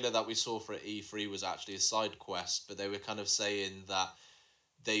 The trailer that we saw for E3 was actually a side quest, but they were kind of saying that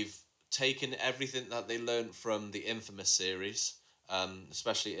they've taken everything that they learned from the Infamous series,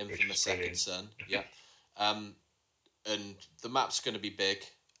 especially Which Infamous is Second brilliant. Son. Yeah. um, and the map's going to be big.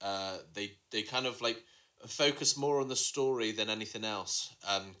 They kind of like focus more on the story than anything else,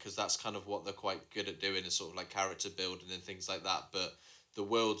 because that's kind of what they're quite good at doing, is sort of like character building and things like that. But the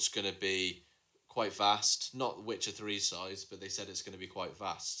world's going to be quite vast, not Witcher 3 size, but they said it's going to be quite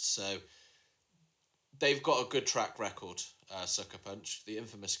vast. So they've got a good track record. Sucker Punch, the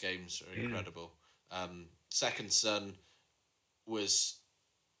Infamous games are Mm. incredible. Second Son was,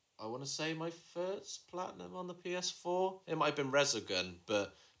 I want to say, my first platinum on the PS4. It might have been Resogun,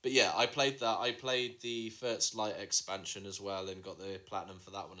 but yeah, I played that. I played the First Light expansion as well and got the platinum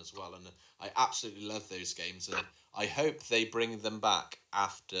for that one as well. And I absolutely love those games, and I hope they bring them back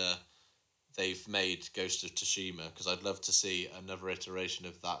after they've made Ghost of Tsushima, because I'd love to see another iteration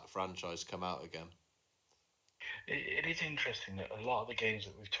of that franchise come out again. It is interesting that a lot of the games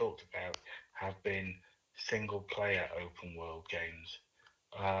that we've talked about have been single player open world games.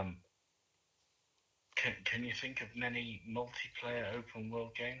 Um, can you think of many multiplayer open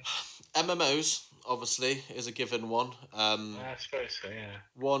world games? MMOs obviously is a given one. I suppose so, yeah.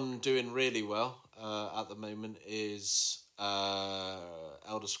 One doing really well at the moment is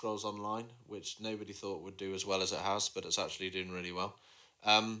Elder Scrolls Online, which nobody thought would do as well as it has, but it's actually doing really well.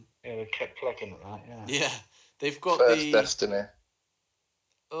 Yeah, they kept plugging it, right? Yeah. Yeah, they've got First the. Destiny.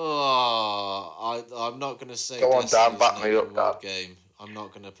 I'm not going to say Go on, Dan, Destiny's an back me open up, Dan. world game. I'm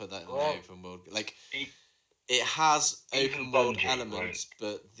not going to put that in the Well, open world. Like, e- it has even open world Bungie won't. elements,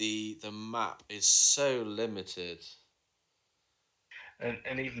 but the map is so limited.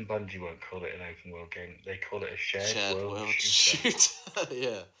 And even Bungie won't call it an open world game. They call it a shared Shared world world shooter, shooter.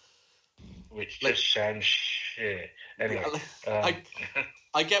 Yeah. which Like, just sounds shit. Anyway, I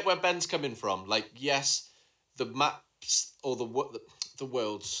I get where Ben's coming from. Like, yes, the maps or the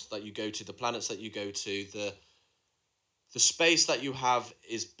worlds that you go to, the planets that you go to, the space that you have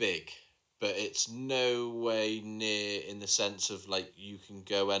is big, but it's no way near in the sense of like you can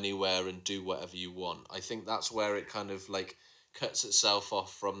go anywhere and do whatever you want. I think that's where it kind of like cuts itself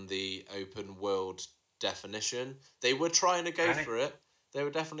off from the open world definition. They were trying to go and it, for it. They were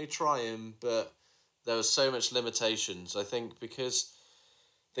definitely trying, but there was so much limitations. I think because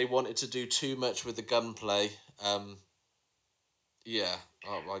they wanted to do too much with the gunplay. Yeah,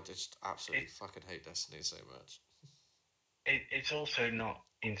 I just absolutely it, fucking hate Destiny so much. it's also not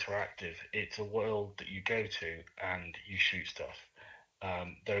interactive. It's a world that you go to and you shoot stuff.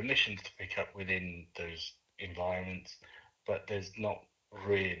 There are missions to pick up within those environments, but there's not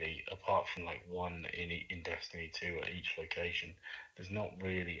really, apart from like one in Destiny 2 at each location, there's not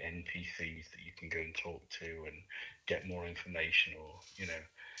really NPCs that you can go and talk to and get more information, or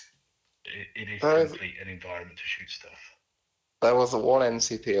it is There, is, simply an environment to shoot stuff. there was a one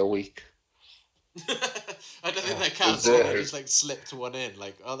NCP a week. I don't think that Is counts. I think they it just like slipped one in.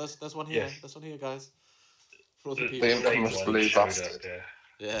 Like, oh, there's one here. Yes, There's one here, guys. For all the the, people the the who want to same infamous one blue watch. showed up bastard?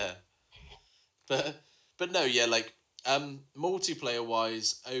 there. Yeah, but no, yeah, like multiplayer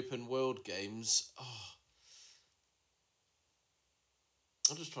wise, open world games. Oh,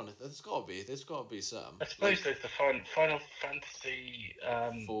 I'm just trying to. There's got to be some I suppose like there's the Final Fantasy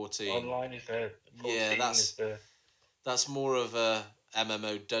 14. online. Is there Yeah, 14? Is there? that's more of a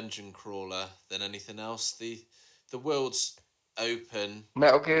MMO dungeon crawler than anything else. The worlds open.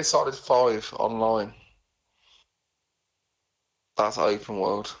 Metal Gear Solid 5 online. That's open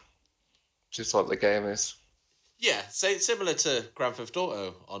world, just like the game is. Yeah, say it's similar to Grand Theft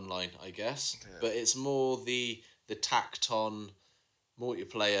Auto Online, I guess, but it's more the tacked on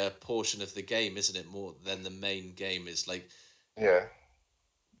multiplayer portion of the game, isn't it? More than the main game is like Yeah.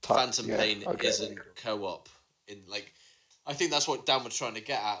 Phantom Yeah, Pain okay. isn't co-op in like. I think that's what Dan was trying to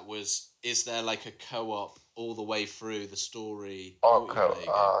get at was is there like a co-op all the way through the story Okay.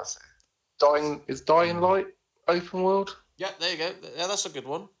 multiplayer game? Dying Mm. Light open world? Yeah, there you go. Yeah, that's a good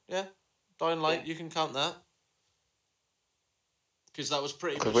one. Yeah, Dying Light, Yeah. you can count that because that was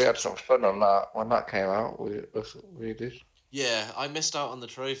pretty Because we much. had some fun on that when that came out. We did. Yeah, I missed out on the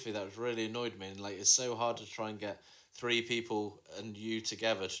trophy. That really annoyed me. And like, it's so hard to try and get three people and you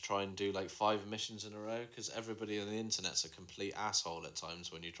together to try and do like 5 missions in a row because everybody on the internet's a complete asshole at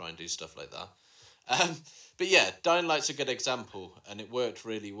times when you try and do stuff like that. Um, but yeah, Dying Light's a good example, and it worked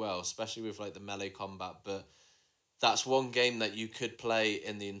really well, especially with like the melee combat. But that's one game that you could play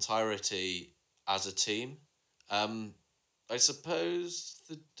in the entirety as a team. Um, I suppose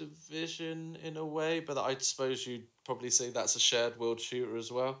the Division in a way, but I suppose you'd probably say that's a shared world shooter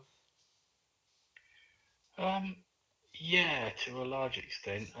as well. Um, yeah, to a large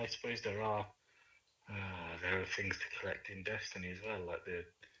extent. I suppose there are things to collect in Destiny as well, like the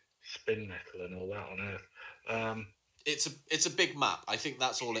spin metal and all that on Earth. Um, It's a big map. I think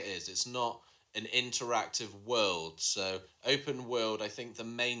that's all it is. It's not an interactive world. So open world, I think the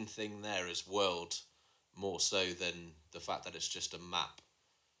main thing there is world more so than the fact that it's just a map.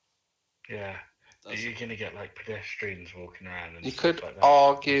 yeah, are That's you gonna get like pedestrians walking around and You stuff could like that?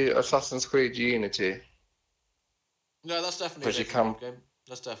 argue Assassin's Creed Unity, no, that's definitely because an you open can. world game.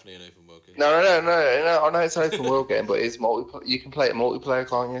 That's definitely an open world game. No. I know it's an open world game, but it's you can play it multiplayer,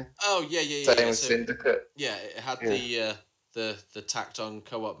 can't you? Oh Same yeah. as So Syndicate. yeah, it had Yeah. the tacked on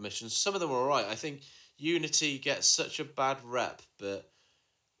co-op missions. Some of them were alright. I think Unity gets such a bad rep, but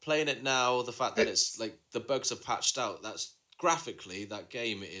playing it now, the fact that it's It's like the bugs are patched out, that's graphically that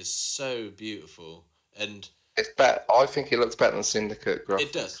game is so beautiful and it's better. I think it looks better than Syndicate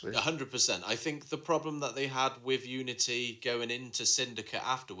it does graphically. 100%. I think the problem that they had with Unity going into Syndicate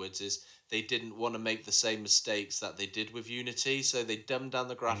afterwards is they didn't want to make the same mistakes that they did with Unity, so they dumbed down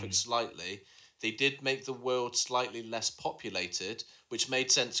the graphics Mm. slightly. They did make the world slightly less populated, which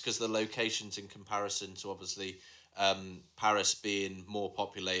made sense because the locations in comparison to obviously Paris being more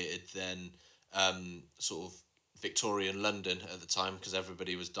populated than sort of Victorian London at the time because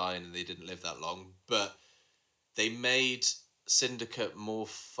everybody was dying and they didn't live that long. But they made Syndicate more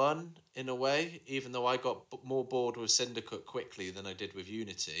fun in a way, even though I got more bored with Syndicate quickly than I did with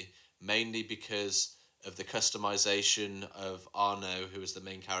Unity, mainly because of the customization of Arno, who was the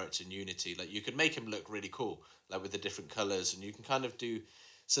main character in Unity. Like, you could make him look really cool, like with the different colors, and you can kind of do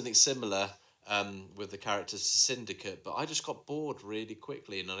something similar with the characters Syndicate. But I just got bored really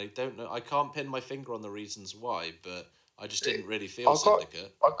quickly, and I don't know, I can't pin my finger on the reasons why, but I just didn't really feel I got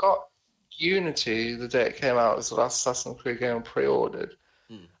Syndicate. I got Unity the day it came out. It was the last Assassin's Creed game I pre-ordered,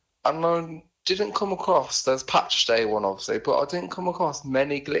 Hmm. and I didn't come across. There's patch day one obviously, but I didn't come across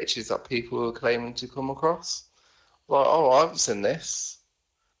many glitches that people were claiming to come across. Like, oh, I haven't seen this,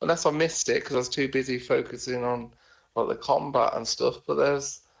 unless I missed it because I was too busy focusing on like the combat and stuff. But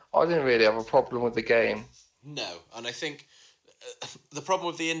I didn't really have a problem with the game. No, and I think the problem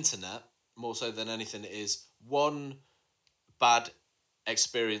with the internet, more so than anything, is one bad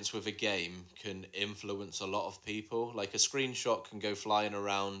experience with a game can influence a lot of people. Like a screenshot can go flying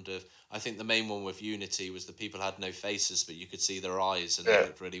around. I think the main one with Unity was the people had no faces, but you could see their eyes and they Yeah,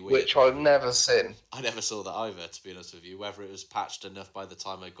 looked really weird. which I've never seen. I never saw that either, to be honest with you, whether it was patched enough by the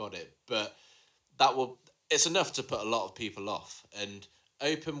time I got it. But that will it's enough to put a lot of people off. And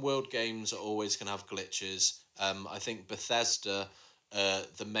open world games are always going to have glitches. I think Bethesda,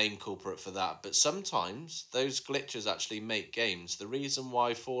 the main culprit for that. But sometimes those glitches actually make games. The reason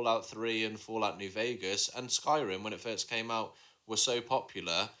why Fallout 3 and Fallout New Vegas and Skyrim, when it first came out, were so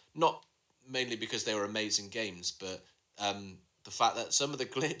popular, not mainly because they were amazing games, but the fact that some of the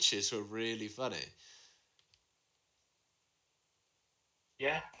glitches were really funny.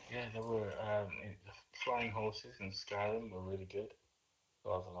 Yeah, yeah, there were the flying horses in Skyrim were really good.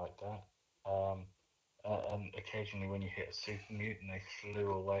 Rather like that. And occasionally when you hit a super mutant, they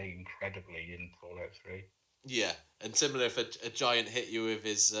flew away incredibly in Fallout 3. Yeah, and similar if a giant hit you with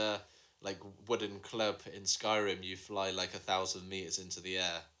his like wooden club in Skyrim, you fly like 1,000 meters into the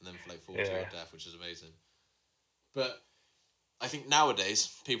air and then like fall to your Yeah. death, which is amazing. But I think nowadays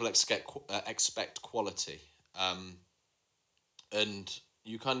people expect quality, and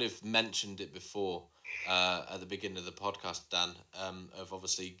you kind of mentioned it before. at the beginning of the podcast, Dan, of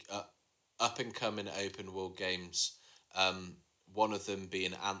obviously up and coming open world games. One of them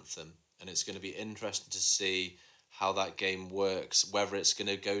being Anthem, and it's going to be interesting to see how that game works. Whether it's going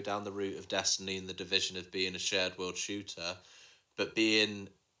to go down the route of Destiny and the Division of being a shared world shooter, but being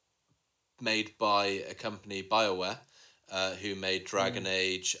made by a company, BioWare, who made Dragon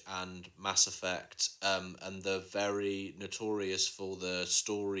Age and Mass Effect, and they're very notorious for the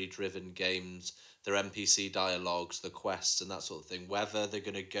story-driven games, their NPC dialogues, the quests, and that sort of thing. Whether they're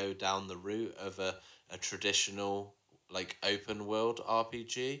going to go down the route of a traditional, like, open world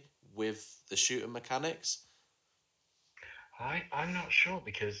RPG with the shooting mechanics. I'm not sure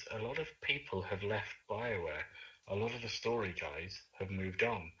because a lot of people have left BioWare. A lot of the story guys have moved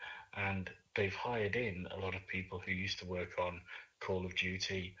on, and they've hired in a lot of people who used to work on Call of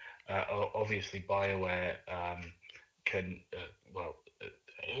Duty. Obviously, BioWare can.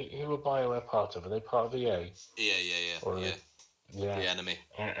 Who are BioWare part of? Are they part of EA? Or Yeah. yeah, The enemy.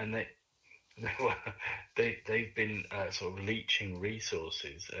 and they've been sort of leeching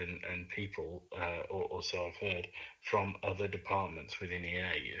resources and people, or so I've heard, from other departments within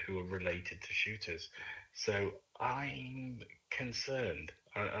EA who are related to shooters. So I'm concerned.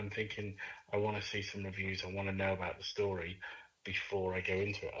 I'm thinking I want to see some reviews. I want to know about the story before I go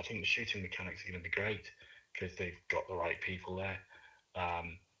into it. I think the shooting mechanics are going to be great because they've got the right people there.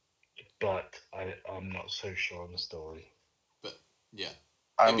 Um, but I'm not so sure on the story. But yeah,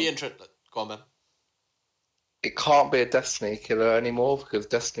 it'd be And interesting. Go on, man. it can't be a Destiny killer anymore because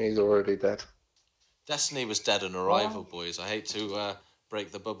Destiny's already dead. Destiny was dead on arrival, Well, boys. I hate to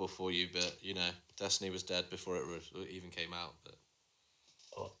break the bubble for you, but Destiny was dead before it even came out. But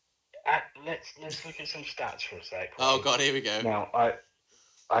let's look at some stats for a sec. oh Right god, here we go. now,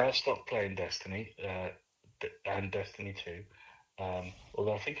 I have stopped playing Destiny and Destiny 2.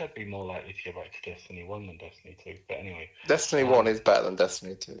 Although I think I'd be more likely to go back to Destiny 1 than Destiny 2. But anyway, Destiny 1 is better than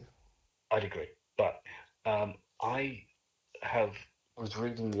Destiny 2. I'd agree. But I have was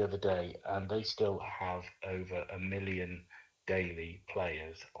reading the other day, and they still have over 1 million daily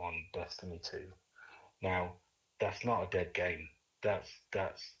players on Destiny 2. Now, that's not a dead game. That's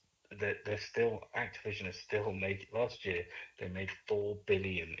they're still Activision is still making. Last year they made 4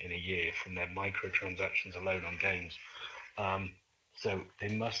 billion in a year from their microtransactions alone on games. So they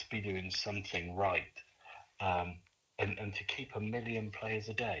must be doing something right. Um, and to keep 1 million players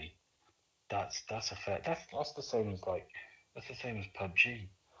a day, that's a fair. That's the same as that's the same as PUBG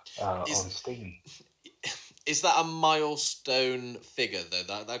on Is Steam. is that a milestone figure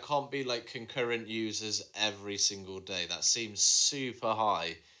though? That can't be like concurrent users every single day. That seems super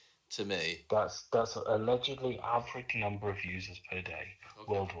high to me. That's allegedly average number of users per day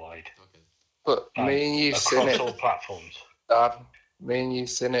Okay. worldwide. Okay. But me and you seen Across it, all platforms. Dad. Me and you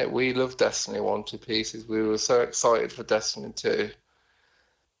seen it. We love Destiny 1 to pieces. We were so excited for Destiny 2,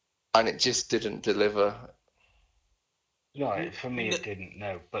 and it just didn't deliver. No, for me it didn't.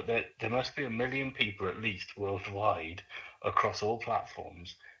 No, but there must be 1 million people at least worldwide across all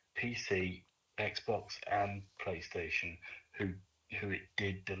platforms, PC, Xbox, and PlayStation, who it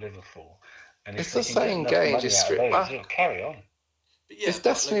did deliver for. And if It's they the can get same enough game, money just out of stripped those, back. it'll carry on. But yeah, It's but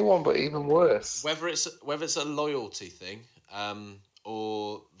Destiny like 1, but even worse. whether it's a loyalty thing,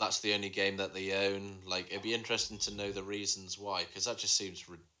 or that's the only game that they own. Like it'd be interesting to know the reasons why, because that just seems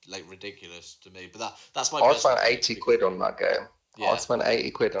ridiculous to me. But that's my I personal spent opinion, 80 because quid on that game. I yeah, spent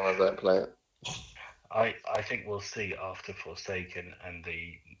 80 quid and I don't play it. I think we'll see after Forsaken and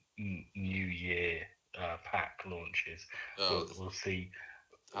the New Year pack launches. oh, We'll see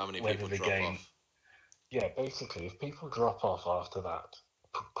how many whether people the drop game. off? Yeah, basically, if people drop off after that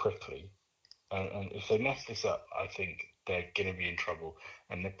quickly, and if they mess this up, I think they're going to be in trouble,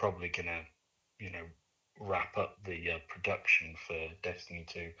 and they're probably going to, you know, wrap up the production for Destiny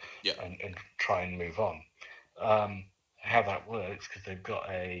 2 Yeah, and try and move on. How that works, because they've got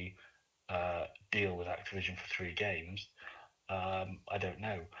a deal with Activision for 3 games, I don't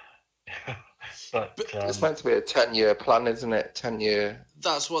know. but but It's meant to be a 10-year plan, isn't it? 10-year.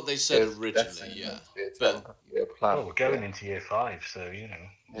 that's what they said It's originally. Destiny Yeah, meant to be a but 10-year plan. well, we're going into year 5, so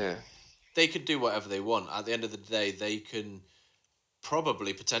Yeah. they could do whatever they want. At the end of the day, they can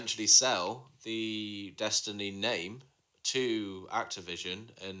probably potentially sell the Destiny name to Activision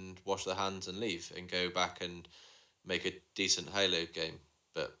and wash their hands and leave and go back and make a decent Halo game.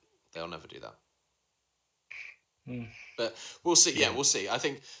 But they'll never do that. Mm. But we'll see. Yeah, Yeah. we'll see. I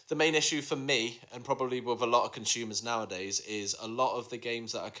think the main issue for me, and probably with a lot of consumers nowadays, is a lot of the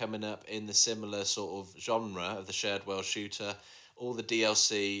games that are coming up in the similar sort of genre of the shared world shooter. All the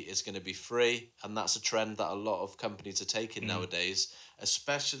DLC is going to be free, and that's a trend that a lot of companies are taking nowadays,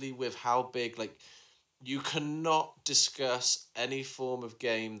 especially with how big, like, you cannot discuss any form of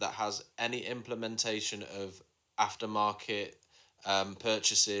game that has any implementation of aftermarket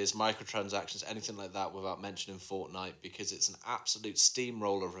purchases, microtransactions, anything like that without mentioning Fortnite, because it's an absolute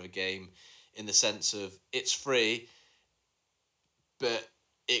steamroller of a game in the sense of it's free, but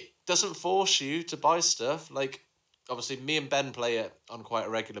it doesn't force you to buy stuff. Like, obviously, me and Ben play it on quite a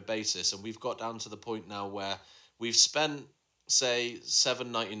regular basis, and we've got down to the point now where we've spent, say,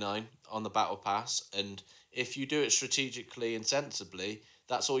 $7.99 on the battle pass, and if you do it strategically and sensibly,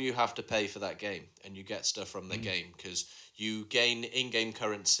 that's all you have to pay for that game, and you get stuff from the game because you gain in-game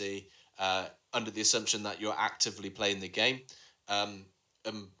currency under the assumption that you're actively playing the game. Um,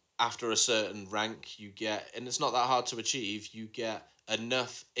 um, After a certain rank, you get, and it's not that hard to achieve, you get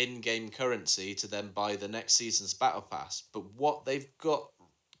enough in-game currency to then buy the next season's battle pass. But what they've got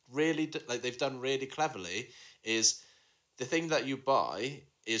really, like they've done really cleverly, is the thing that you buy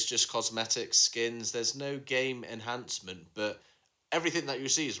is just cosmetic skins. There's no game enhancement, but everything that you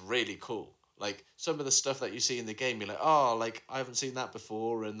see is really cool. Like some of the stuff that you see in the game, you're like, oh, like I haven't seen that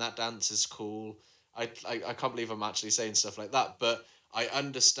before, and that dance is cool. I can't believe I'm actually saying stuff like that, but I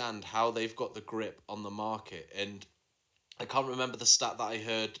understand how they've got the grip on the market. And I can't remember the stat that I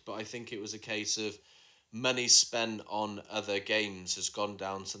heard, but I think it was a case of money spent on other games has gone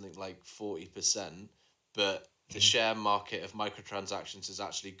down something like 40%, but the share market of microtransactions has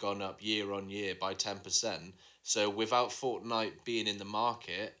actually gone up year on year by 10%. So without Fortnite being in the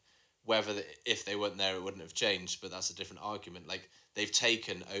market, if they weren't there, it wouldn't have changed, but that's a different argument. Like, they've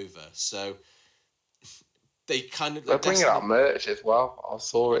taken over. So they kind of They're like bringing Destiny. out merch as well. I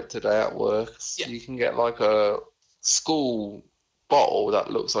saw it today at work. Yeah. You can get like a school bottle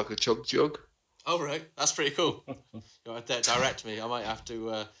that looks like a chug jug. Oh, right. That's pretty cool. You know, direct me. I might have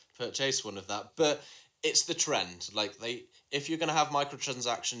to purchase one of that. But it's the trend. Like, if you're going to have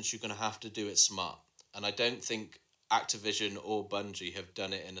microtransactions, you're going to have to do it smart. And I don't think Activision or Bungie have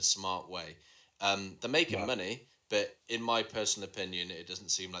done it in a smart way. They're making No. money, but in my personal opinion, it doesn't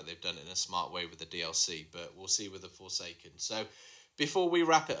seem like they've done it in a smart way with the DLC. But we'll see with the Forsaken. So before we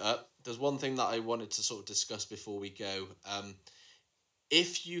wrap it up, there's one thing that I wanted to sort of discuss before we go.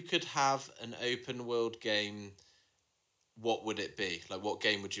 If you could have an open world game, what would it be? Like, what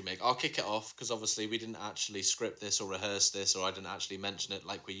game would you make? I'll kick it off because obviously we didn't actually script this or rehearse this, or I didn't actually mention it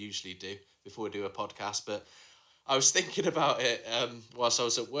like we usually do before we do a podcast. But I was thinking about it whilst I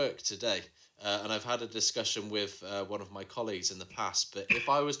was at work today, and I've had a discussion with one of my colleagues in the past. But if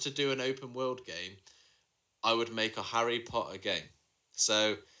I was to do an open world game, I would make a Harry Potter game.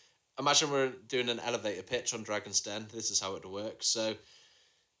 So imagine we're doing an elevator pitch on Dragon's Den. This is how it would work. So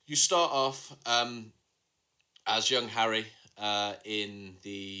you start off as young Harry in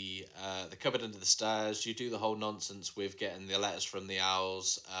the cupboard under the stairs. You do the whole nonsense with getting the letters from the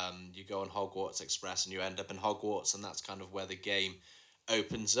owls. You go on Hogwarts Express and you end up in Hogwarts, and that's kind of where the game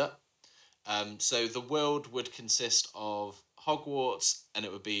opens up. So the world would consist of Hogwarts, and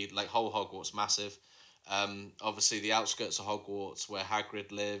it would be like whole Hogwarts, massive. Obviously, the outskirts of Hogwarts where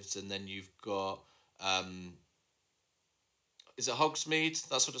Hagrid lives, and then you've got is it Hogsmeade?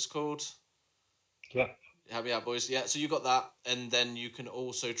 That's what it's called. Yeah. Help me out, boys. Yeah, so you got that, and then you can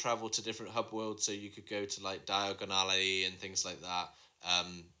also travel to different hub worlds. So you could go to like Diagon Alley and things like that.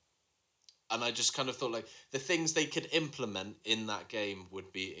 And I just kind of thought like the things they could implement in that game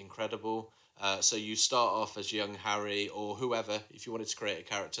would be incredible. So you start off as young Harry or whoever, if you wanted to create a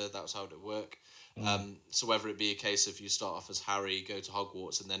character, that's how it would work. So whether it be a case of you start off as Harry, go to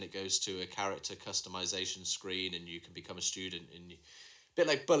Hogwarts, and then it goes to a character customization screen, and you can become a student, and bit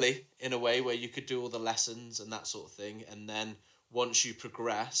like Bully in a way, where you could do all the lessons and that sort of thing. And then once you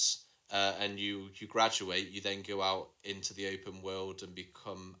progress and you graduate, you then go out into the open world and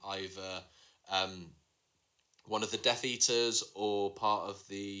become either one of the Death Eaters or part of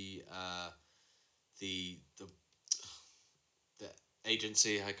the the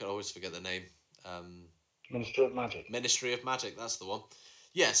agency. I could always forget the name. Ministry of Magic. Ministry of Magic, that's the one.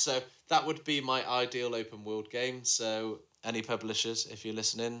 Yeah, so that would be my ideal open world game. So any publishers, if you're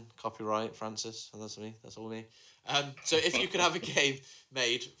listening, copyright Francis, that's me. That's all me. So if you could have a game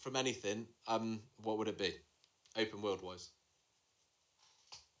made from anything, what would it be, open world wise?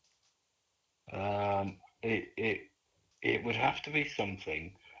 It would have to be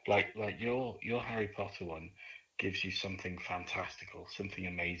something like your Harry Potter one gives you something fantastical, something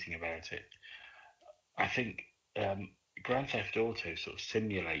amazing about it. I think Grand Theft Auto sort of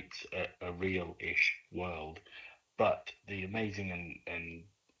simulates a real-ish world, but the amazing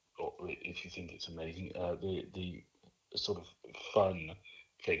or if you think it's amazing, the sort of fun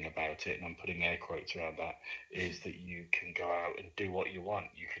thing about it, and I'm putting air quotes around that, is that you can go out and do what you want.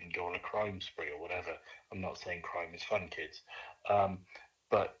 You can go on a crime spree or whatever. I'm not saying crime is fun, kids,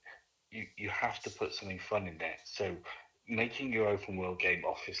 but you have to put something fun in there. So making your open world game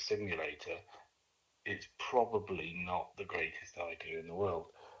Office Simulator, it's probably not the greatest idea in the world.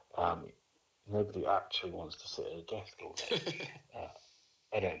 Nobody actually wants to sit at a desk all day.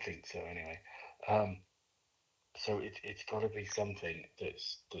 I don't think so, anyway. Um, so it's got to be something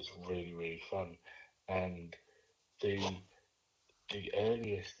that's really really fun, and the the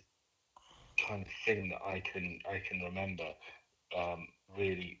earliest kind of thing that I can remember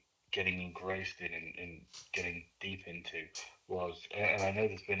really getting engrossed in and getting deep into was, and I know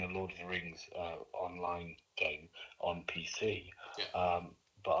there's been a Lord of the Rings online game on PC, Yeah.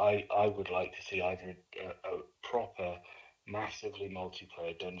 but I would like to see either a proper, massively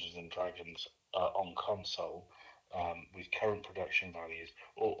multiplayer Dungeons and Dragons on console with current production values,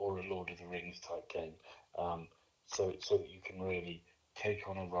 or a Lord of the Rings type game, so that you can really take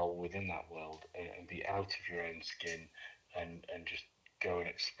on a role within that world and be out of your own skin and just go and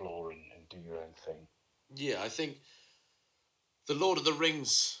explore and do your own thing. Yeah, I think the Lord of the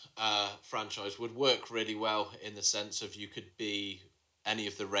Rings franchise would work really well in the sense of you could be any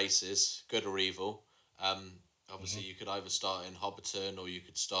of the races, good or evil. Um, Obviously, Hmm. you could either start in Hobbiton or you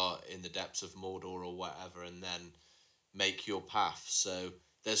could start in the depths of Mordor or whatever, and then make your path. So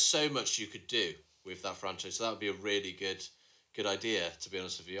there's so much you could do with that franchise. So that would be a really good idea. To be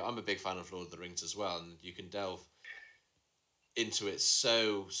honest with you, I'm a big fan of Lord of the Rings as well, and you can delve into it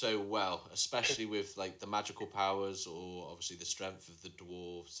so well, especially with like the magical powers or obviously the strength of the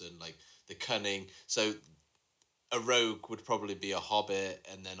dwarves and like the cunning. So a rogue would probably be a hobbit,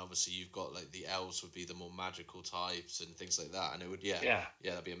 and then obviously you've got like the elves would be the more magical types and things like that. And it would Yeah,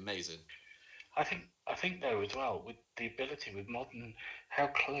 that'd be amazing. I think though as well, with the ability with modern, how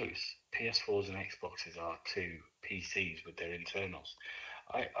close PS4s and Xboxes are to PCs with their internals.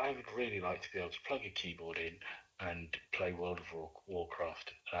 I would really like to be able to plug a keyboard in and play World of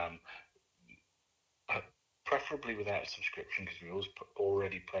Warcraft, uh, preferably without a subscription because we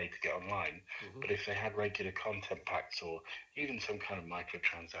already pay to get online. Hmm. But if they had regular content packs or even some kind of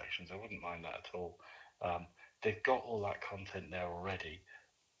microtransactions, I wouldn't mind that at all. Um, they've got all that content there already,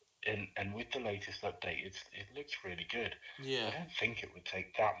 and with the latest update, it looks really good. I Yeah. don't think it would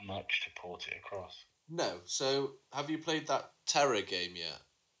take that much to port it across. No. So have you played that Terror game yet?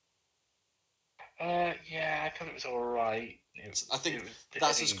 Yeah, I thought it was all right. It, I think it was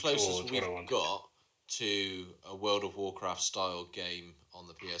that's as heading close as towards what I we've wanted. got to a World of Warcraft style game on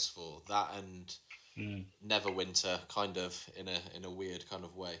the PS4. That and Mm. Neverwinter, kind of in a weird kind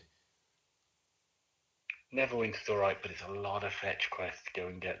of way. Neverwinter's all right, but it's a lot of fetch quests. Go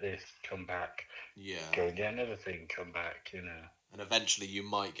and get this, come back. Yeah, Go and get another thing, come back. You know. and eventually you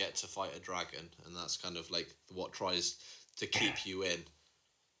might get to fight a dragon, and that's kind of like what tries to keep you in.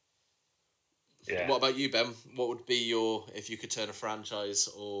 Yeah. What about you, Ben? What would be your if you could turn a franchise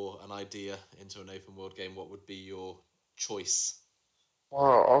or an idea into an open world game? What would be your choice?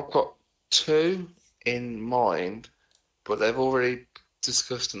 Well, I've got two in mind, but they've already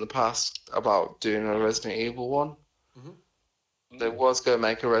discussed in the past about doing a Resident Evil one. Hmm. They Mm. was going to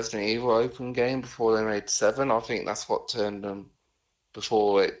make a Resident Evil open game before they made 7. I think that's what turned them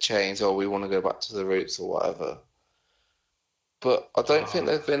before it changed, or we want to go back to the roots or whatever. But I don't think Ah.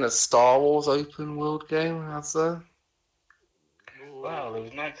 there's been a Star Wars open world game, has there? Well, there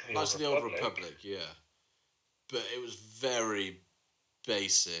was Knights of the Old Knights of the Old Republic. Republic, yeah, but it was very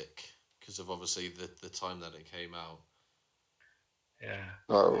basic because of obviously the time that it came out. Yeah.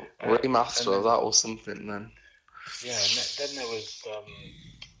 No, And remaster of then that or something then. yeah, and then there was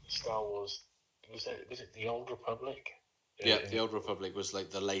Star Wars. Was it the Old Republic? Yeah, Uh, the Old Republic was like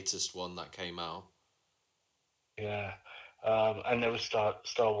the latest one that came out. yeah. And there was Star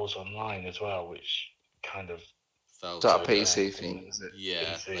Wars Online as well, which kind of Fell That to was a PC left in thing, is it?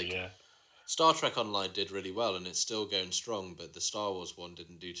 yeah, PC. like Yeah. Star Trek Online did really well and it's still going strong, but the Star Wars one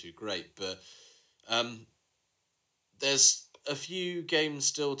didn't do too great. But um, there's a few games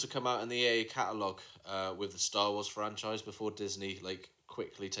still to come out in the EA catalog with the Star Wars franchise before Disney like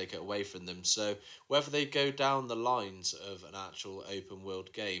quickly take it away from them. So whether they go down the lines of an actual open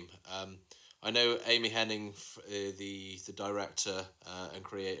world game, I know Amy Henning, the director and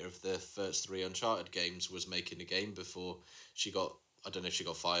creator of the first three Uncharted games, was making a game before she got. I don't know if she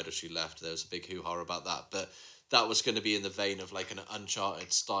got fired or she left. There was a big hoo ha about that, but that was going to be in the vein of like an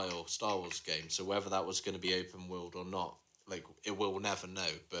Uncharted style Star Wars game. So whether that was going to be open world or not, like it will never know.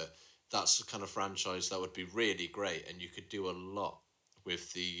 But that's the kind of franchise that would be really great, and you could do a lot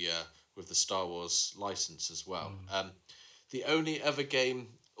with the Star Wars license as well. Mm. The only other game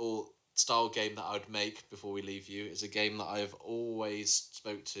or style game that I would make before we leave you is a game that I've always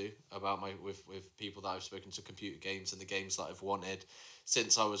spoke to about with people that I've spoken to, computer games, and the games that I've wanted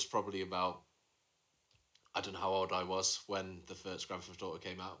since I was probably about, I don't know how old I was when the first Grand Theft Auto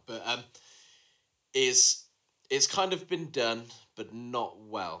came out, but is it's kind of been done but not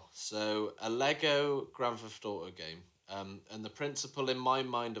well. So a Lego Grand Theft Auto game, and the principle in my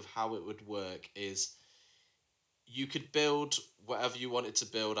mind of how it would work is you could build whatever you wanted to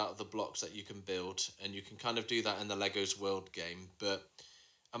build out of the blocks that you can build, and you can kind of do that in the Legos World game. But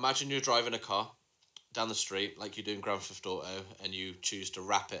imagine you're driving a car down the street like you do in Grand Theft Auto, and you choose to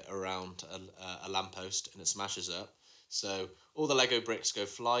wrap it around a lamppost, and it smashes up. So all the Lego bricks go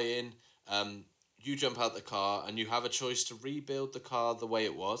flying. You jump out the car, and you have a choice to rebuild the car the way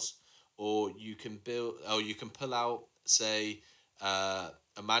it was, or you can pull out, say, a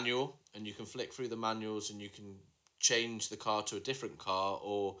manual, and you can flick through the manuals, and you can change the car to a different car,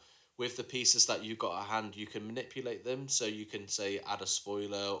 or with the pieces that you got at hand, you can manipulate them. So you can, say, add a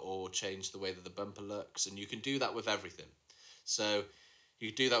spoiler or change the way that the bumper looks, and you can do that with everything. So you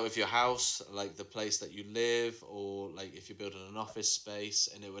could do that with your house, like the place that you live, or like if you're building an office space,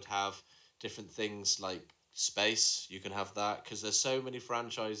 and it would have different things like space. You can have that because there's so many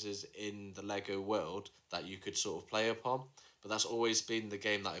franchises in the Lego world that you could sort of play upon. But that's always been the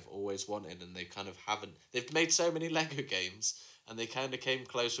game that I've always wanted, and they kind of haven't. They've made so many Lego games, and they kind of came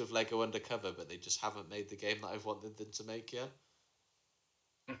close with Lego Undercover, but they just haven't made the game that I've wanted them to make yet.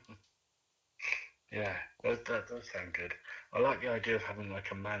 Yeah, that does sound good. I like the idea of having like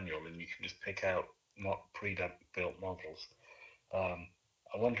a manual and you can just pick out pre-built models. I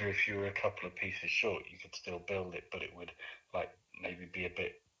wonder if you were a couple of pieces short, you could still build it, but it would like maybe be a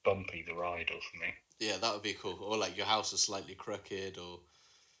bit bumpy the ride or something. Yeah, that would be cool. Or like your house is slightly crooked, or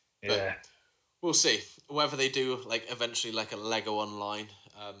Yeah. we'll see whether they do like eventually like a Lego Online.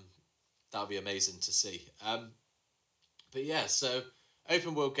 That would be amazing to see. But yeah, so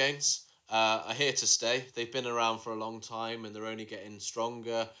open world games are here to stay. They've been around for a long time, and they're only getting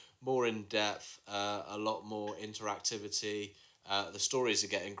stronger, more in depth, a lot more interactivity. The stories are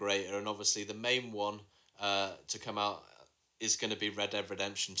getting greater, and obviously the main one to come out is going to be Red Dead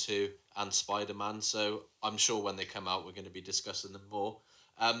Redemption 2 and Spider-Man. So I'm sure when they come out, we're going to be discussing them more.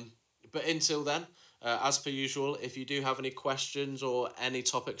 But until then, as per usual, if you do have any questions or any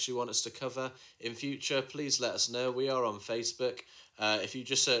topics you want us to cover in future, please let us know. We are on Facebook. If you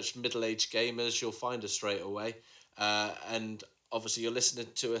just search Middle Age Gamers, you'll find us straight away. And obviously, you're listening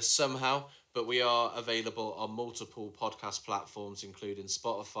to us somehow, but we are available on multiple podcast platforms, including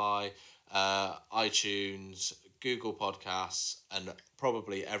Spotify, iTunes, Google Podcasts, and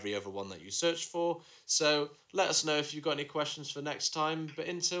probably every other one that you search for. So let us know if you've got any questions for next time. But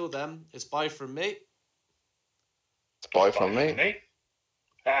until then, it's bye from me. It's bye from me.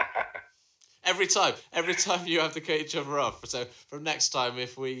 Every time you have to cut each other off. So from next time,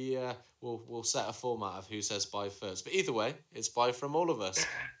 if we we'll set a format of who says bye first. But either way, it's bye from all of us.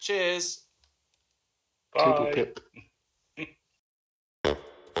 Cheers. Toodle Bye. pip.